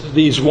against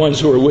these ones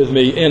who are with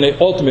me and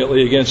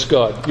ultimately against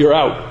God. You're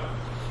out.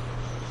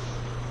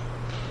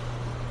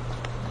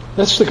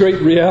 That's the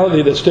great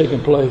reality that's taken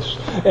place.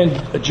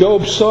 And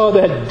Job saw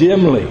that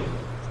dimly.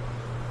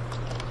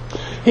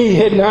 He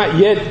had not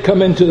yet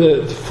come into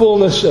the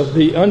fullness of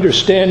the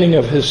understanding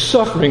of His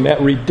suffering,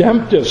 that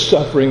redemptive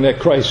suffering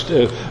that Christ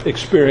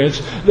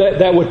experienced,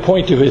 that would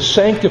point to His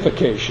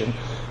sanctification.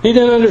 He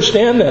didn't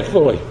understand that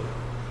fully.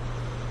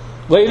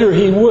 Later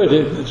he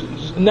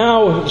would.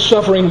 Now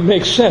suffering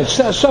makes sense.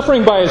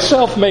 Suffering by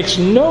itself makes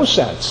no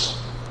sense.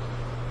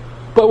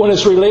 But when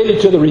it's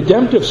related to the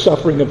redemptive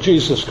suffering of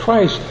Jesus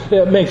Christ,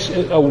 it makes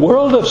a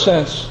world of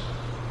sense.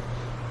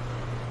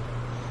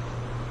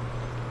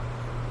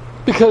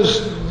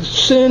 Because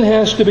sin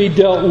has to be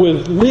dealt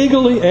with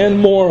legally and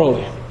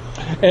morally.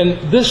 And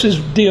this is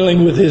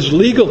dealing with His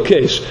legal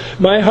case.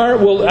 I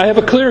have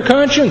a clear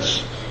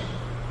conscience.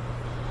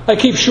 I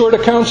keep short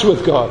accounts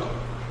with God.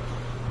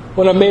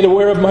 When I'm made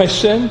aware of my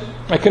sin,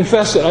 I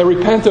confess it. I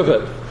repent of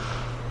it.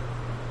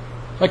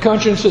 My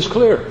conscience is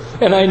clear.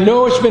 And I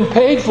know it's been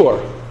paid for.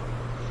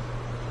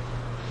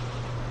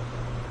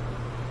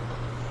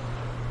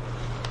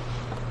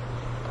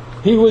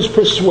 He was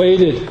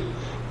persuaded.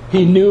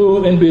 He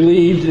knew and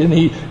believed, and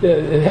he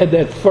had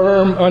that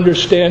firm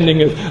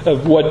understanding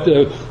of what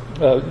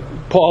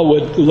Paul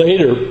would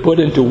later put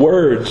into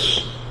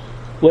words.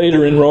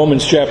 Later in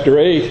Romans chapter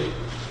 8.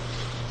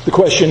 The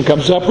question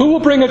comes up, who will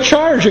bring a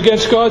charge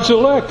against God's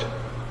elect?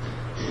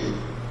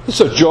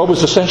 So Job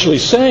was essentially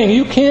saying,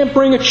 you can't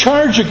bring a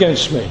charge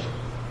against me.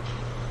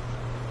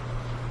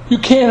 You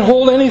can't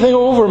hold anything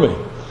over me.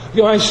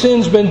 My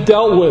sin's been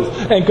dealt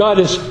with, and God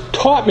has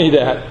taught me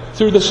that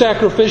through the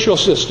sacrificial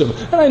system.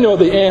 And I know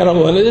the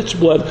animal and its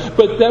blood,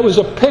 but that was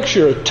a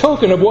picture, a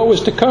token of what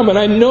was to come, and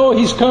I know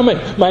He's coming,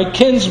 my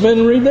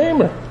kinsman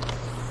redeemer.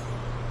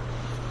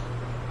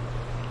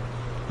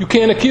 You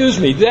can't accuse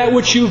me. That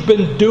which you've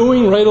been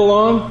doing right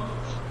along,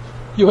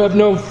 you have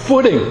no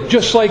footing.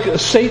 Just like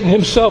Satan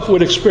himself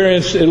would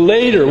experience it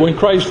later when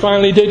Christ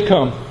finally did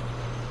come.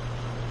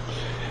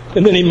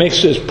 And then he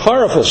makes this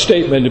powerful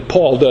statement that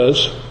Paul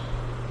does.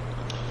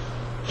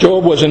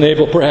 Job wasn't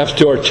able perhaps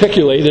to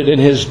articulate it in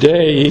his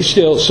day. He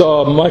still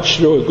saw much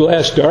through a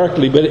glass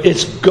darkly, but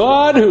it's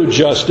God who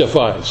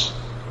justifies.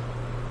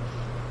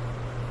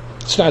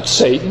 It's not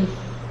Satan.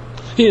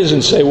 He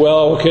doesn't say,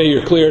 well, okay,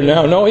 you're clear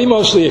now. No, he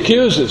mostly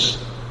accuses.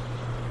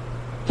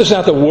 It's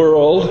not the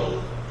world.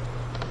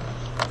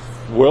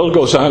 The world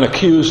goes on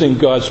accusing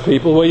God's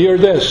people. Well, you're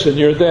this and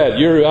you're that.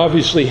 You're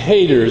obviously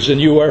haters, and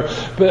you are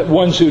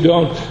ones who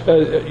don't,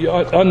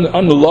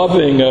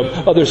 unloving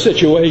of other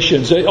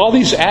situations. All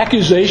these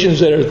accusations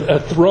that are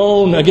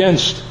thrown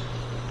against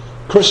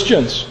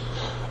Christians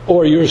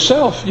or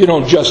yourself. You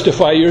don't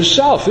justify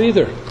yourself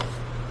either.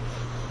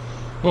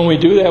 When we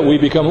do that, we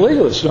become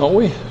legalists, don't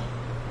we?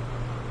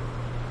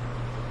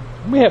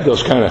 We have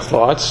those kind of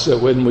thoughts that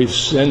when we've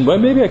sinned, well,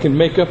 maybe I can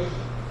make up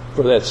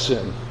for that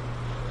sin.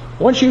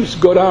 Once you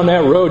go down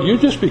that road, you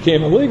just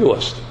became a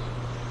legalist.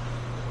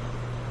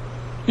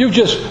 You've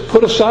just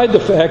put aside the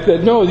fact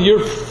that, no,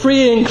 you're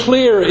free and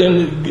clear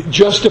in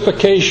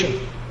justification.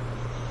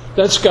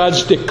 That's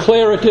God's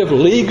declarative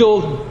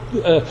legal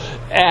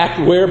act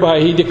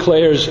whereby He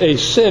declares a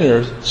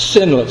sinner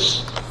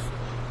sinless.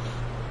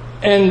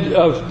 End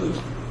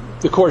of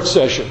the court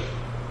session.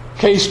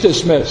 Case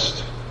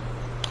dismissed.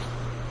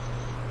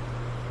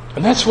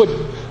 And that's what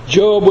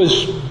Job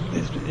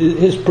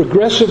has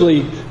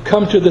progressively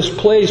come to this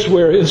place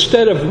where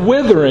instead of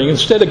withering,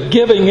 instead of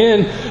giving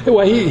in,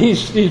 well,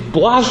 he's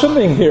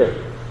blossoming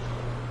here.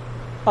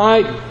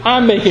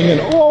 I'm making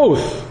an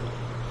oath.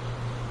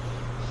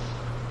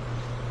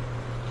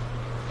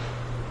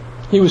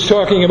 He was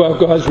talking about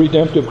God's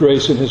redemptive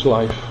grace in his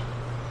life.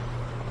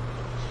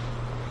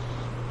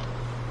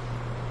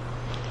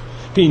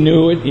 He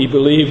knew it. He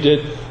believed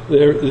it.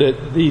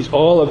 That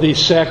all of these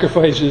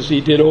sacrifices he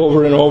did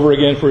over and over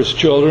again for his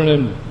children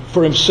and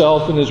for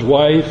himself and his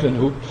wife,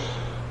 and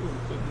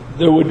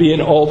there would be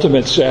an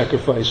ultimate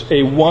sacrifice,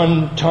 a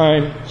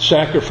one-time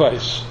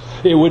sacrifice.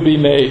 It would be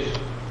made.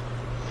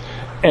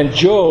 And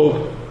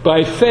Job,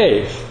 by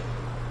faith,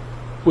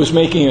 was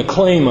making a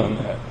claim on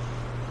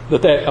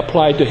that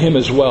applied to him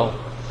as well.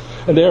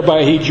 And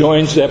thereby he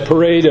joins that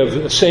parade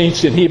of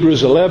saints in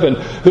Hebrews 11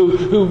 who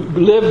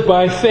lived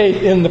by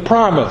faith in the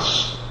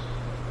promise.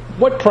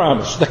 What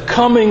promise? The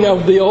coming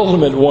of the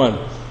ultimate one.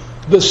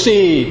 The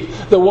seed.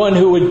 The one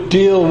who would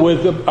deal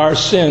with our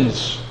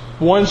sins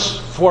once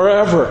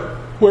forever.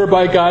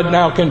 Whereby God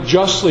now can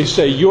justly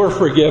say, you're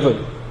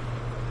forgiven.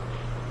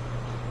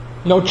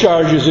 No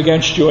charges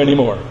against you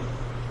anymore.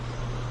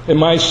 In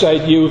my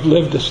sight, you've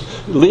lived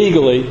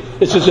legally.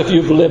 It's as if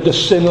you've lived a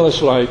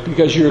sinless life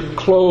because you're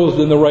clothed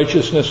in the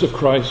righteousness of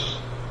Christ.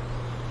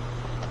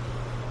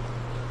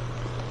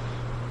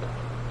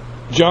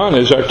 John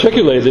has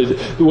articulated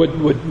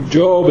what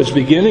Job is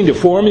beginning to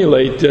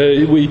formulate.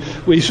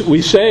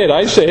 We say it,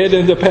 I say it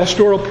in the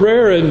pastoral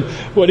prayer, and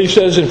what he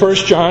says in 1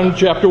 John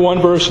chapter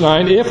 1, verse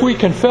 9, if we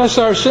confess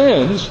our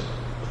sins,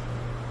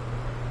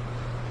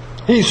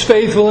 He's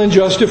faithful and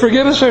just to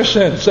forgive us our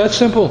sins. That's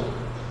simple.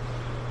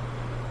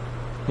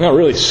 Not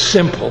really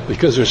simple,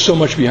 because there's so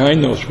much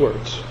behind those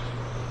words.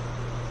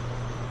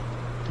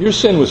 Your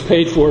sin was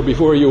paid for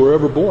before you were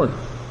ever born.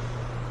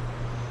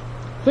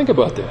 Think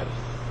about that.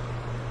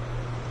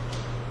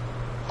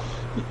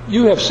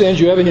 You have sins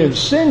you haven't even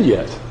sinned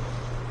yet.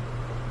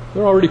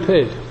 They're already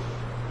paid.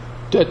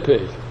 Debt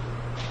paid.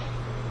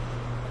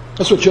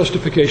 That's what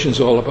justification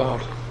is all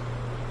about.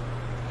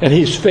 And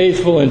He's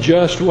faithful and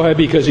just. Why?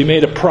 Because He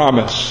made a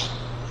promise.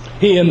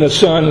 He and the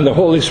Son and the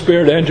Holy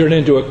Spirit entered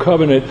into a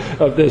covenant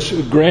of this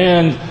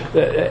grand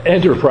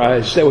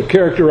enterprise that would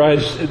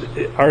characterize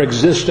our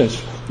existence,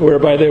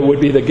 whereby there would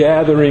be the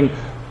gathering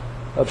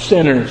of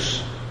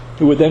sinners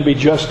who would then be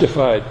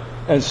justified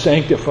and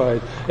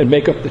sanctified and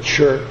make up the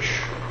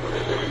church.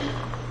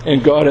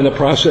 And God in the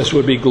process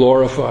would be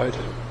glorified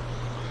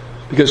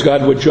because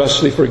God would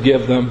justly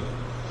forgive them,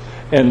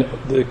 and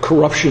the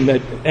corruption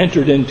that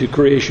entered into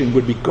creation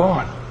would be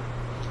gone.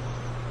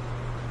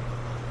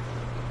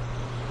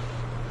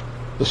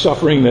 The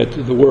suffering that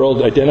the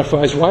world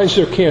identifies. Why is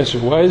there cancer?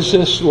 Why is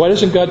this? Why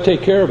doesn't God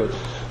take care of it?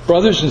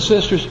 Brothers and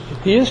sisters,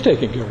 He is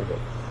taking care of it.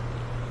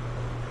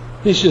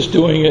 He's just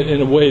doing it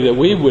in a way that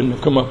we wouldn't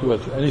have come up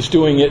with. And He's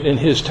doing it in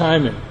His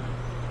timing.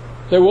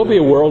 There will be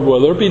a world where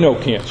there'll be no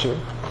cancer.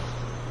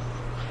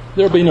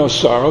 There'll be no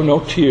sorrow,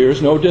 no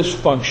tears, no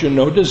dysfunction,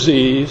 no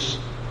disease,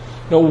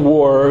 no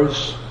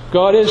wars.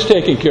 God is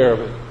taking care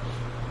of it.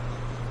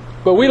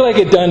 But we like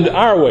it done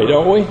our way,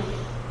 don't we?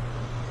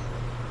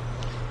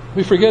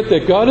 We forget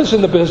that God is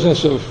in the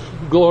business of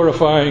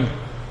glorifying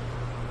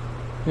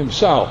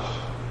Himself.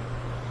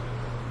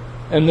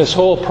 And this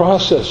whole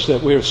process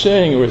that we're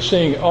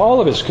seeing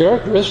all of His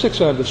characteristics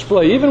on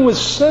display. Even with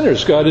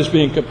sinners, God is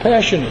being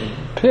compassionate,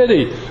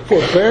 pity,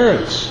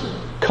 forbearance.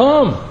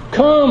 Come.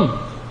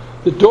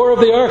 The door of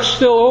the ark's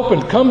still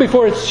open. Come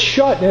before it's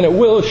shut, and it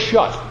will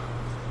shut.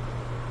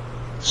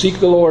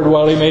 Seek the Lord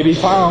while He may be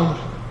found.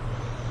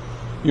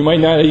 You might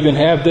not even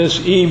have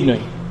this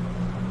evening.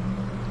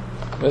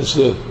 As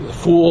the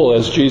fool,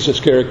 as Jesus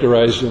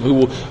characterized him,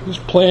 who's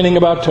planning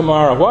about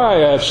tomorrow.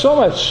 Why? I have so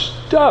much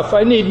stuff.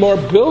 I need more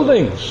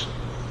buildings.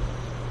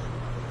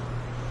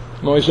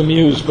 I'm always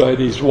amused by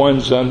these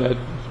ones on that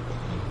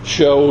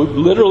show who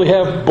literally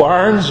have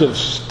barns of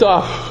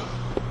stuff.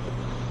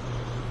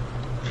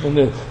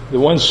 And the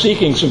ones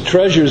seeking some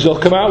treasures, they'll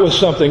come out with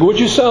something. Would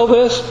you sell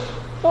this?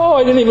 Oh,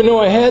 I didn't even know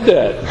I had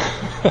that.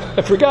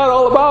 I forgot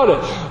all about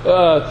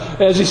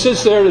it. As he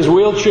sits there in his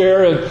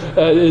wheelchair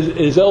and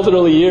his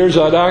elderly years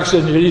on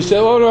oxygen, he said,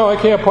 oh no, I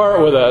can't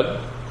part with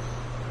that.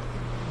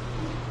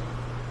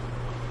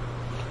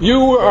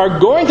 You are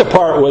going to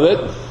part with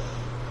it,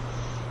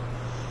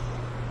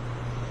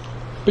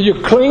 but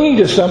you're clinging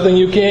to something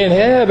you can't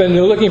have, and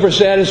you're looking for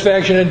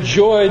satisfaction and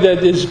joy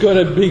that is going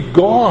to be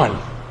gone.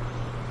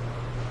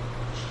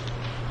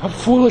 How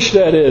foolish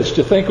that is,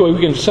 to think we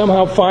can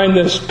somehow find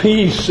this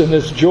peace and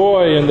this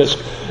joy and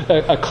this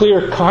a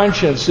clear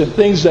conscience in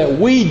things that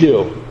we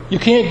do. You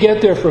can't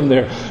get there from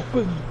there.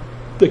 But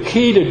the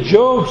key to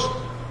Job's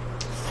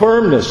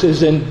firmness,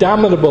 his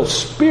indomitable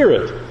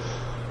spirit,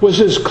 was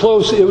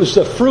it was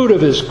the fruit of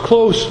his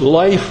close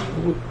life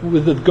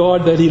with the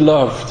God that he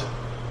loved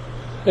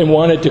and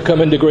wanted to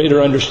come into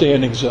greater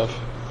understandings of.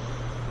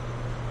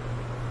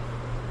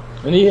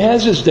 And he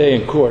has his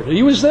day in court.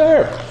 He was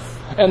there.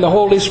 And the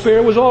Holy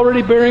Spirit was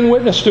already bearing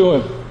witness to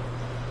him.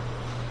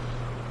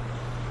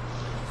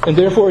 And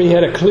therefore he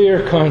had a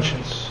clear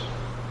conscience.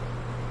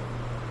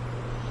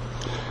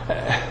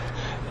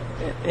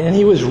 And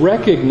he was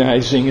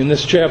recognizing in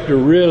this chapter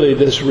really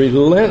this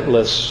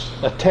relentless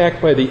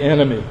attack by the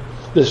enemy,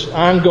 this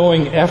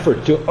ongoing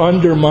effort to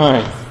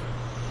undermine.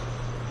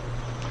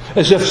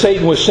 As if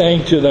Satan was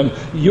saying to them,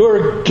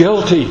 you're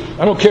guilty.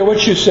 I don't care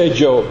what you say,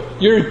 Job.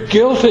 You're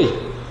guilty.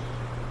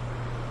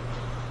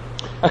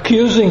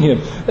 Accusing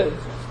him.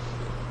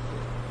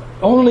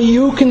 Only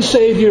you can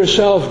save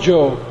yourself,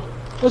 Job.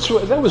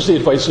 That was the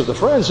advice of the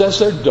friends. That's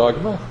their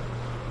dogma.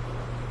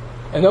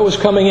 And that was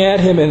coming at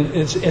him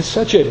in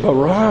such a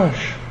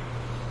barrage.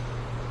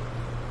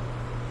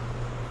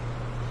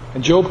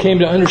 And Job came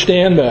to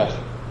understand that.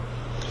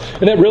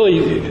 And that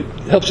really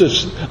helps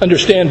us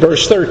understand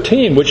verse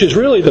 13, which is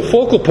really the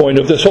focal point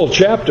of this whole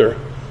chapter.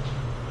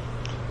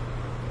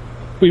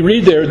 We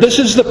read there, this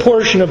is the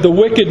portion of the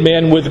wicked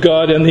man with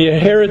God and the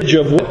heritage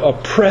of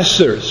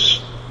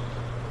oppressors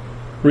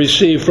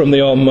received from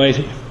the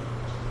Almighty.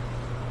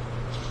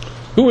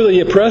 Who were the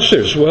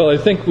oppressors? Well, I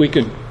think we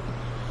could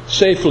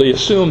safely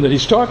assume that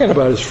he's talking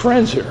about his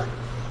friends here.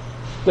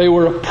 They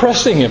were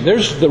oppressing him.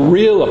 There's the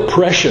real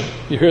oppression.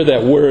 You hear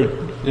that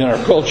word in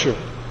our culture.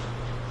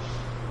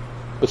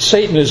 But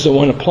Satan is the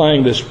one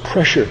applying this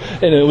pressure,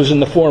 and it was in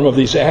the form of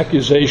these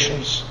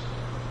accusations.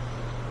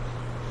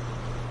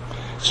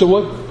 So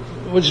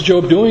what's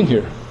Job doing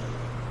here?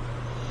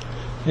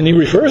 And he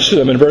refers to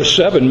them in verse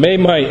 7. May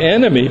my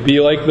enemy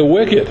be like the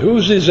wicked.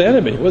 Who's his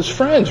enemy? Well, his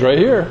friends right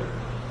here.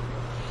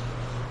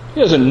 He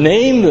doesn't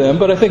name them,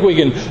 but I think we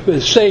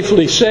can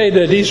safely say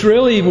that he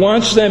really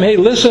wants them, hey,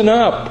 listen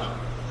up.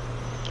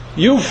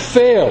 You've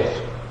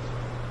failed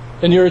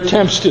in your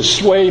attempts to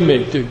sway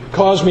me, to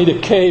cause me to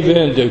cave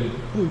in, to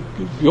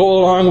go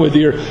along with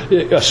your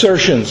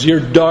assertions, your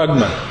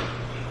dogma.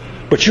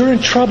 But you're in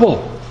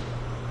trouble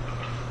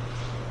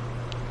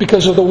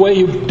because of the way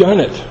you've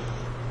done it.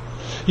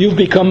 You've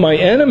become my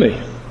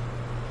enemy,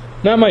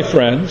 not my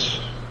friends.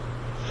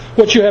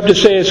 What you have to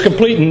say is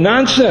complete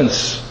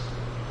nonsense.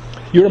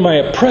 You're my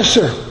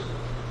oppressor.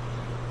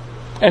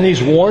 And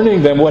he's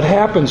warning them what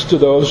happens to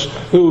those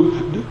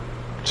who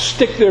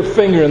stick their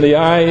finger in the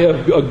eye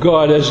of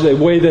God as the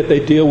way that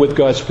they deal with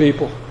God's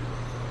people.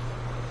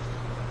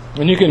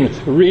 And you can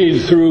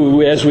read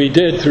through, as we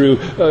did through,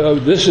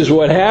 this is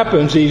what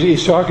happens.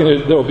 He's talking,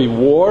 there will be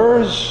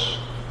wars.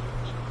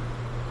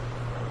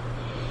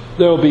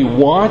 There will be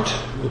want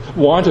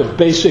of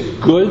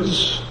basic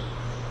goods.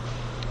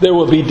 There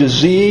will be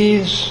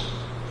disease.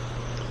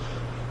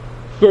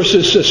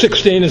 Verses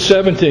 16 and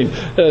 17.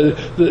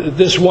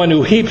 This one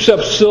who heaps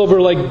up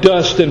silver like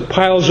dust and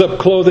piles up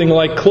clothing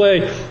like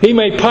clay, he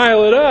may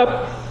pile it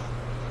up,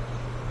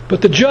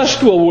 but the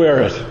just will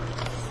wear it.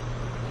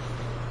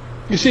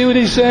 You see what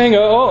he's saying?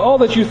 All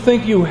that you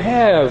think you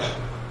have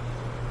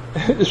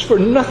is for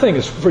nothing.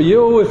 It's for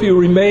you if you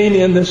remain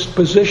in this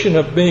position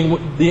of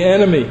being the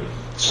enemy,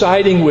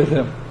 siding with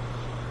him.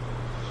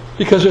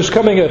 Because there's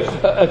coming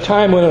a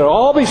time when it'll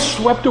all be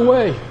swept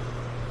away.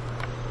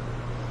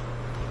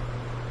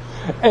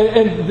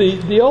 And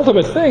the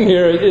ultimate thing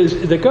here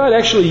is that God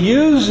actually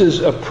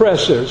uses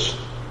oppressors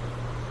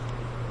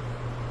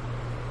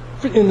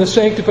in the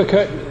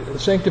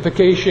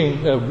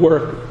sanctification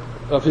work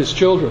of His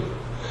children.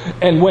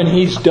 And when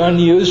He's done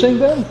using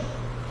them,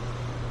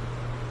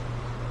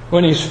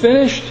 when He's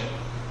finished,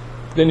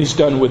 then He's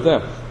done with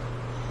them.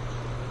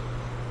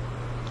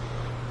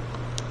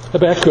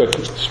 Habakkuk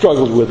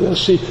struggled with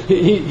this.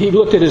 He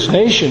looked at his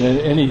nation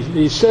and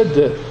he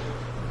said,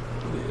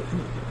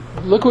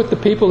 look what the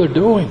people are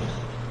doing.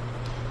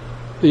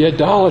 The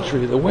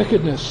idolatry, the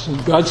wickedness.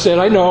 And God said,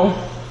 I know.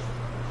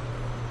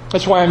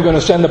 That's why I'm going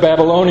to send the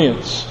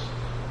Babylonians.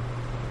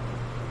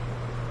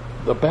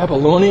 The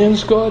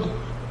Babylonians, God?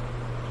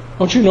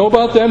 Don't you know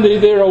about them?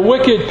 They're a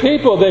wicked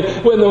people.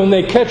 When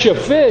they catch a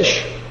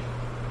fish,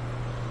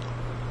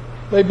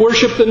 They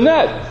worship the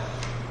net.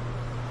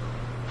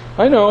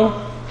 I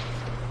know.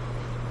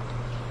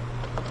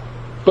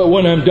 But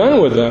when I'm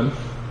done with them,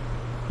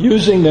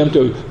 using them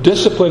to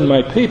discipline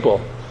my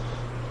people,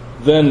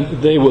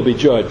 then they will be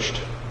judged.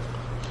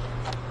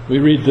 We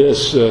read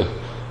this,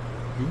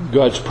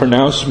 God's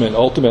pronouncement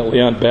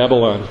ultimately on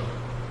Babylon.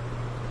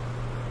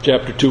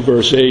 Chapter 2,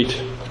 verse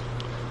 8.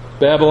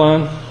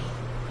 Babylon,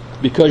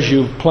 because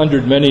you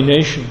plundered many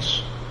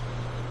nations,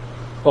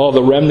 all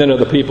the remnant of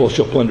the people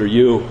shall plunder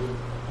you.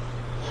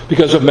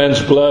 Because of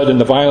men's blood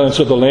and the violence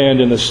of the land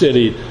and the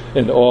city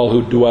and all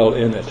who dwell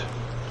in it.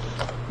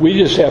 We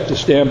just have to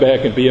stand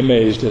back and be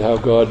amazed at how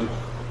God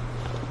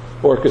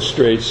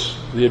orchestrates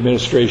the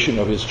administration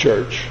of His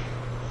church.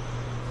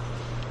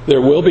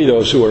 There will be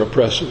those who are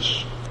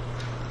oppressors.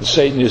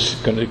 Satan is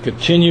going to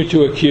continue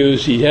to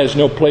accuse. He has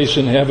no place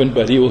in heaven,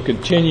 but he will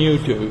continue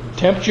to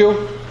tempt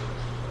you.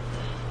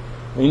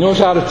 He knows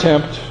how to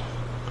tempt.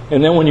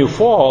 And then when you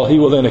fall, he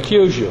will then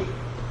accuse you.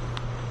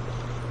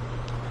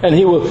 And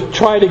he will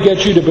try to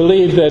get you to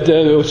believe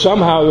that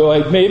somehow,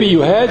 like maybe you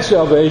had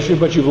salvation,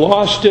 but you've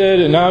lost it,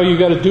 and now you've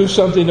got to do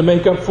something to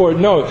make up for it.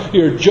 No,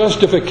 your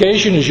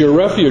justification is your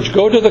refuge.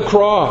 Go to the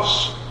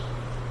cross.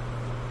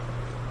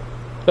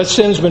 That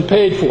sin's been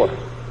paid for.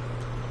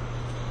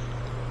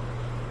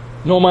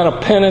 No amount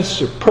of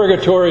penance or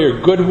purgatory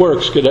or good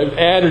works could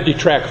add or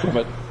detract from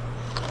it.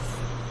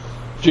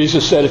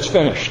 Jesus said it's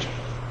finished.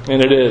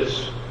 And it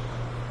is.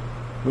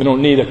 We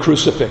don't need a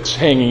crucifix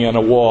hanging on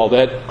a wall.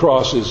 That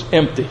cross is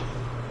empty.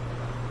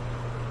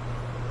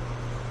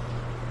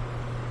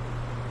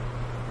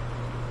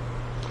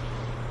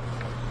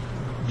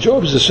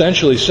 Job's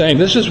essentially saying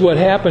this is what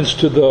happens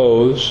to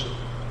those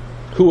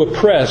who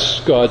oppress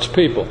God's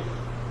people.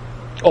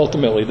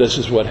 Ultimately, this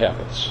is what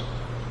happens.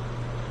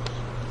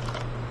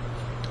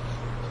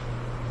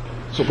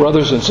 So,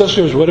 brothers and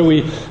sisters, what do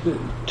we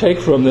take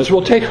from this?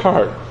 Well, take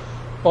heart,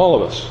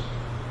 all of us.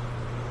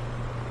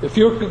 If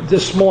you're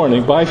this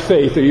morning, by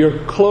faith, or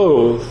you're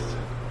clothed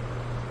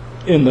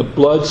in the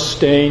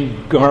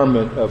blood-stained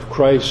garment of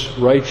Christ's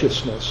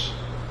righteousness,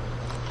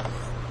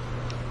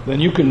 then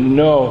you can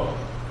know,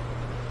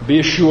 be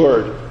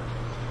assured,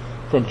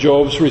 from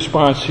Job's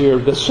response here,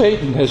 that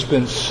Satan has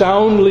been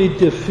soundly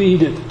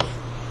defeated,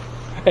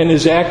 and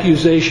his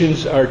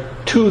accusations are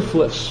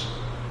toothless.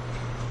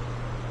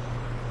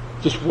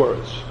 Just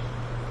words.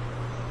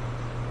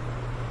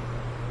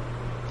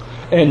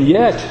 And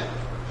yet,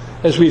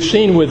 as we've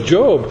seen with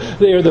Job,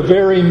 they are the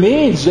very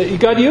means that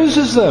God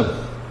uses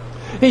them.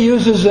 He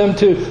uses them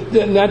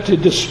to not to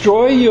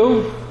destroy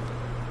you,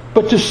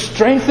 but to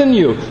strengthen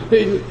you.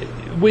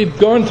 We've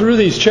gone through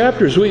these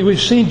chapters.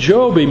 We've seen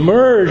Job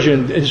emerge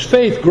and his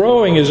faith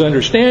growing, his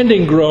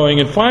understanding growing,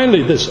 and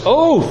finally this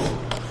oath.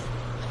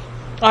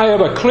 I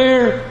have a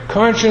clear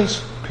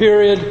conscience,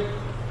 period.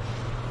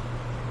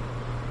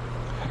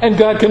 And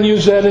God can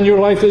use that in your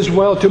life as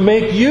well to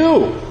make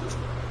you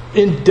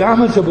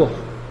indomitable.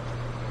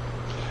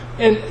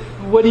 And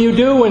what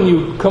do when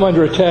you come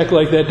under attack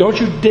like that? Don't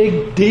you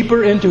dig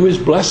deeper into His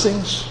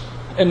blessings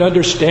and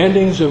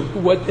understandings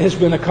of what has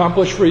been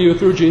accomplished for you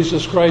through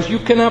Jesus Christ? You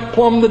cannot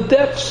plumb the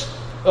depths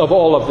of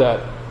all of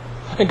that.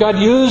 And God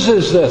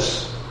uses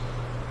this.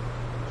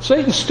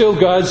 Satan's still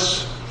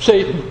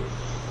Satan,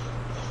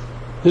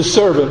 His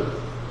servant.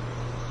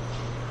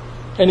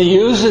 And He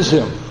uses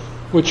him,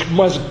 which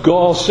must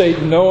gall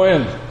Satan no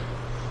end.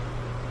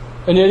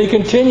 And yet he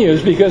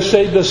continues because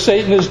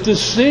Satan is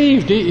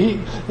deceived.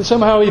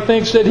 Somehow he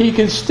thinks that he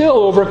can still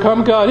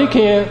overcome God. He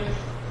can't.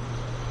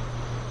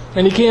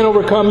 And he can't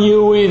overcome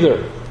you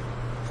either.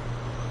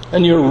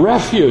 And your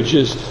refuge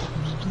is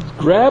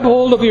grab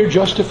hold of your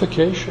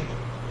justification.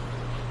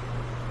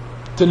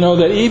 To know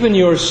that even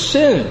your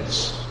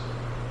sins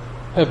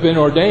have been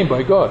ordained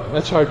by God.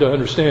 That's hard to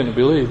understand and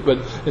believe. But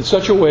in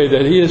such a way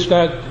that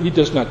He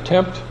does not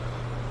tempt.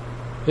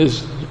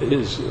 His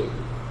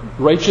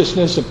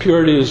righteousness and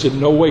purity is in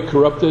no way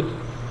corrupted.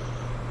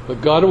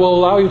 But God will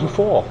allow you to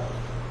fall.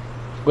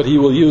 But He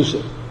will use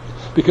it.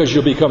 Because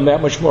you'll become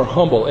that much more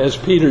humble, as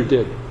Peter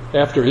did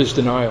after his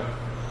denial.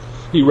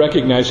 He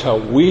recognized how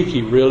weak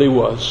he really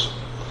was.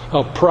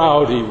 How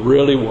proud he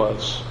really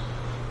was.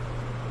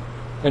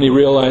 And he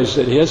realized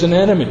that he has an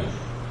enemy.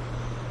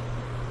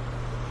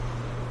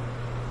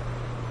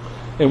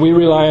 And we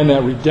rely on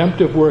that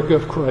redemptive work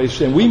of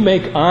Christ. And we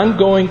make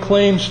ongoing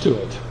claims to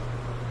it.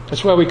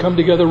 That's why we come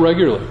together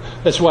regularly.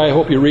 That's why I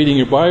hope you're reading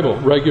your Bible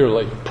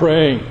regularly,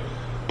 praying,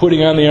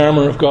 putting on the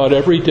armor of God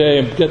every day,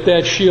 and get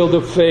that shield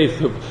of faith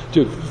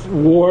to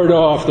ward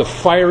off the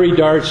fiery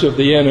darts of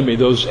the enemy,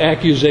 those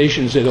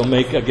accusations that he'll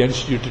make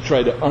against you to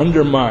try to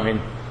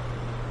undermine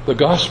the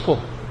gospel.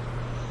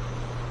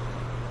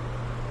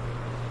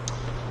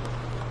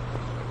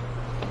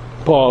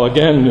 Paul,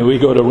 again, we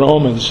go to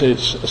Romans.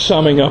 It's a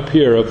summing up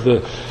here of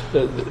the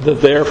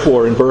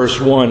therefore in verse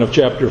 1 of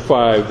chapter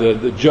 5.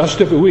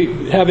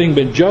 Having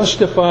been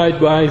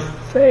justified by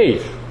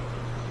faith.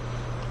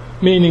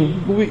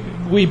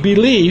 Meaning we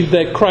believe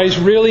that Christ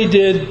really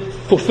did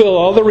fulfill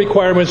all the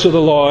requirements of the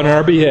law on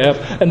our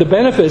behalf, and the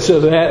benefits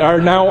of that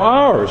are now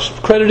ours,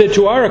 credited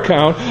to our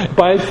account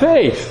by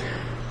faith.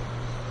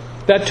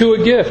 That too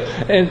a gift.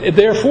 And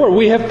therefore,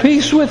 we have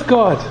peace with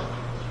God.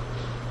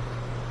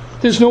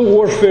 There's no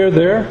warfare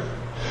there.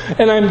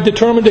 And I'm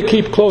determined to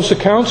keep close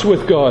accounts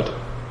with God.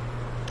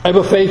 I have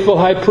a faithful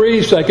high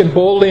priest. I can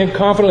boldly and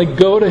confidently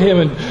go to him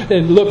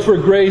and look for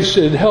grace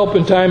and help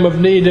in time of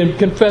need and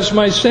confess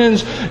my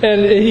sins.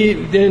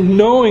 And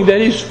knowing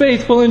that he's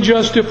faithful and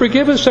just to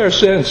forgive us our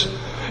sins.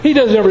 He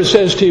doesn't ever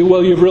says to you,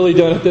 well, you've really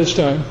done it this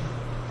time.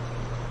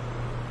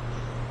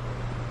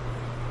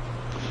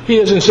 He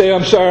doesn't say,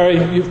 I'm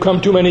sorry, you've come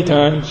too many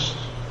times.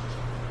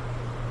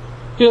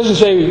 He doesn't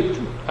say,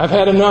 I've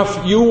had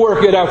enough, you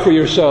work it out for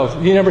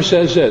yourself. He never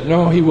says that.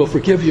 No, he will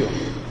forgive you.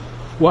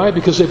 Why?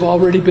 Because they've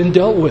already been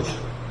dealt with.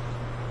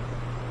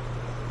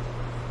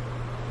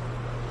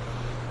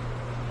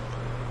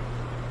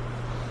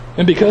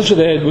 And because of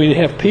that, we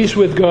have peace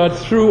with God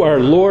through our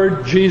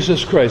Lord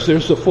Jesus Christ.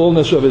 There's the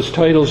fullness of his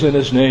titles in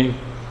his name.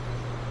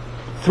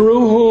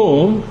 Through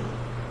whom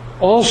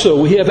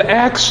also we have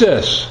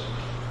access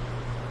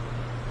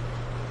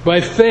by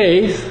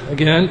faith,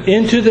 again,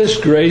 into this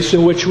grace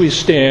in which we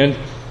stand.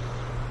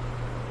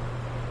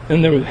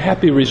 And the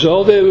happy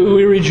result,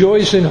 we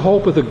rejoice in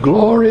hope of the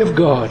glory of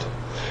God.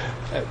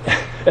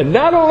 And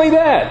not only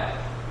that,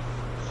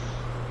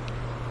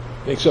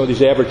 I think some of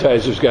these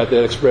advertisers got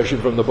that expression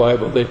from the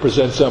Bible. They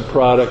present some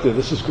product and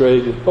this is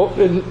great.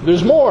 And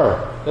there's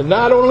more. And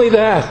not only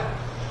that,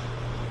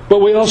 but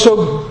we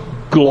also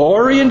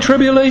glory in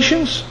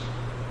tribulations?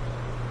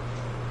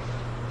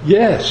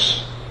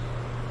 Yes.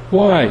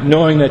 Why?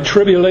 Knowing that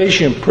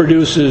tribulation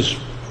produces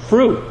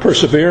fruit,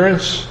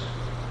 perseverance,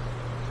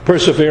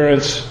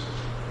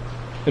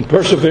 and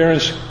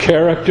perseverance,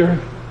 character,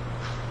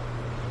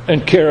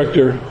 and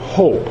character,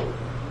 hope.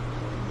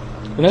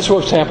 And that's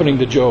what's happening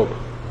to Job.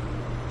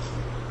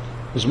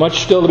 There's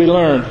much still to be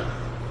learned.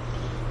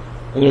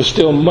 And there's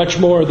still much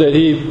more that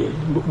he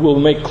will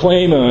make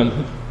claim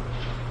on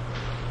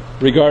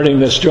regarding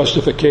this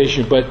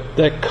justification. But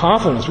that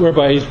confidence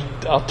whereby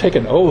I'll take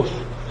an oath.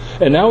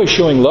 And now he's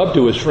showing love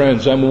to his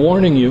friends. I'm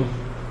warning you.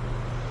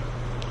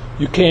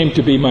 You came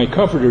to be my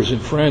comforters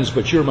and friends,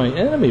 but you're my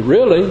enemy,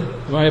 really.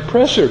 My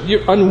oppressor.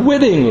 You're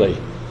unwittingly.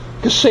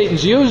 Because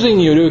Satan's using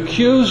you to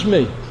accuse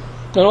me.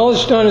 And all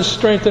it's done is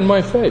strengthen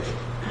my faith.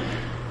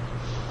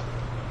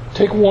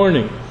 Take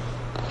warning.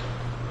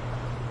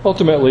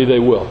 Ultimately, they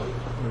will.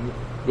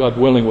 God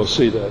willing, we'll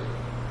see that.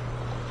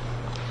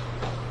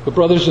 But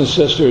brothers and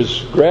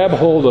sisters, grab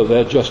hold of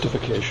that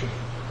justification.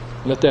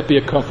 Let that be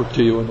a comfort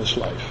to you in this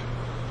life.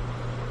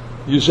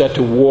 Use that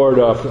to ward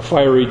off the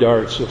fiery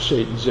darts of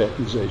Satan's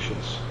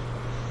accusations.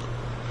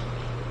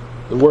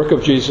 The work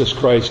of Jesus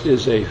Christ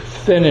is a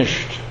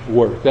finished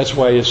work. That's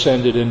why he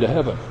ascended into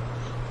heaven.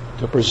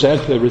 To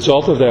present the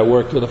result of that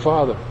work to the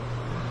Father.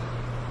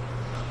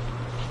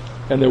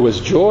 And there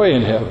was joy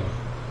in heaven.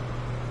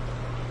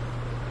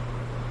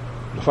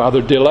 The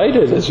Father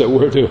delighted, as it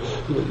were,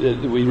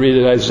 we read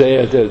in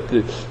Isaiah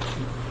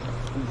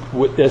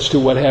as to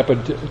what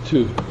happened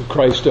to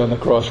Christ on the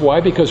cross.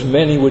 Why? Because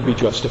many would be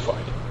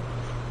justified.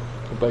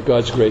 And by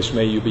God's grace,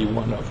 may you be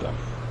one of them.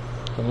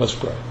 And let's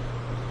pray.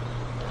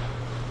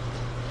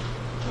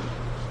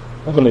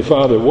 Heavenly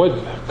Father,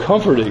 what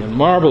comforting and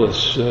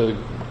marvelous,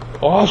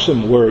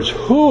 awesome words.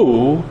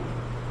 Who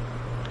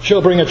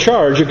shall bring a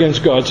charge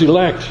against God's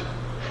elect?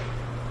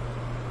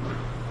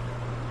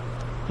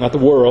 Not the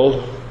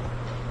world,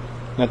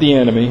 not the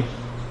enemy,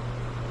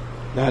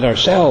 not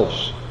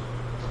ourselves.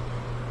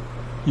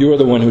 You are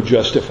the one who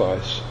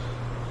justifies.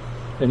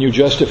 And you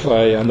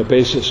justify on the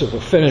basis of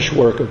the finished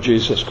work of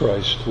Jesus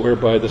Christ,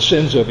 whereby the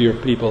sins of your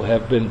people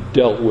have been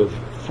dealt with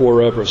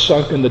forever,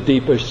 sunk in the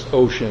deepest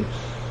ocean,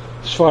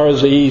 as far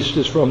as the east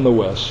is from the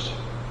west.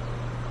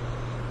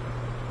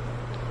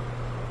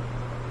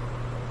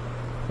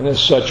 And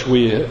as such,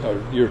 we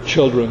are your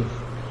children.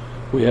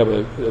 We have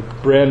a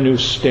brand new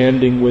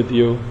standing with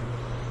you.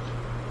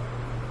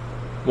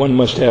 One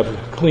must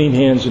have clean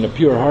hands and a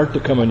pure heart to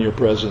come in your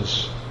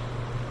presence.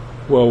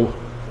 Well,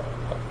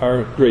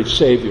 our great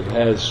Savior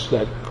has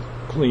that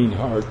clean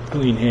heart,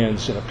 clean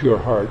hands, and a pure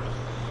heart.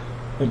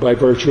 And by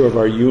virtue of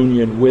our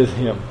union with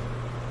Him,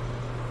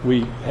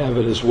 we have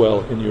it as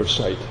well in your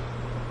sight.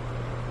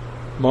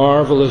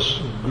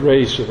 Marvelous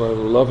grace of our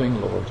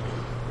loving Lord.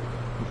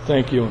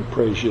 Thank you and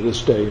praise you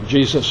this day. In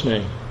Jesus'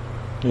 name,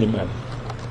 amen.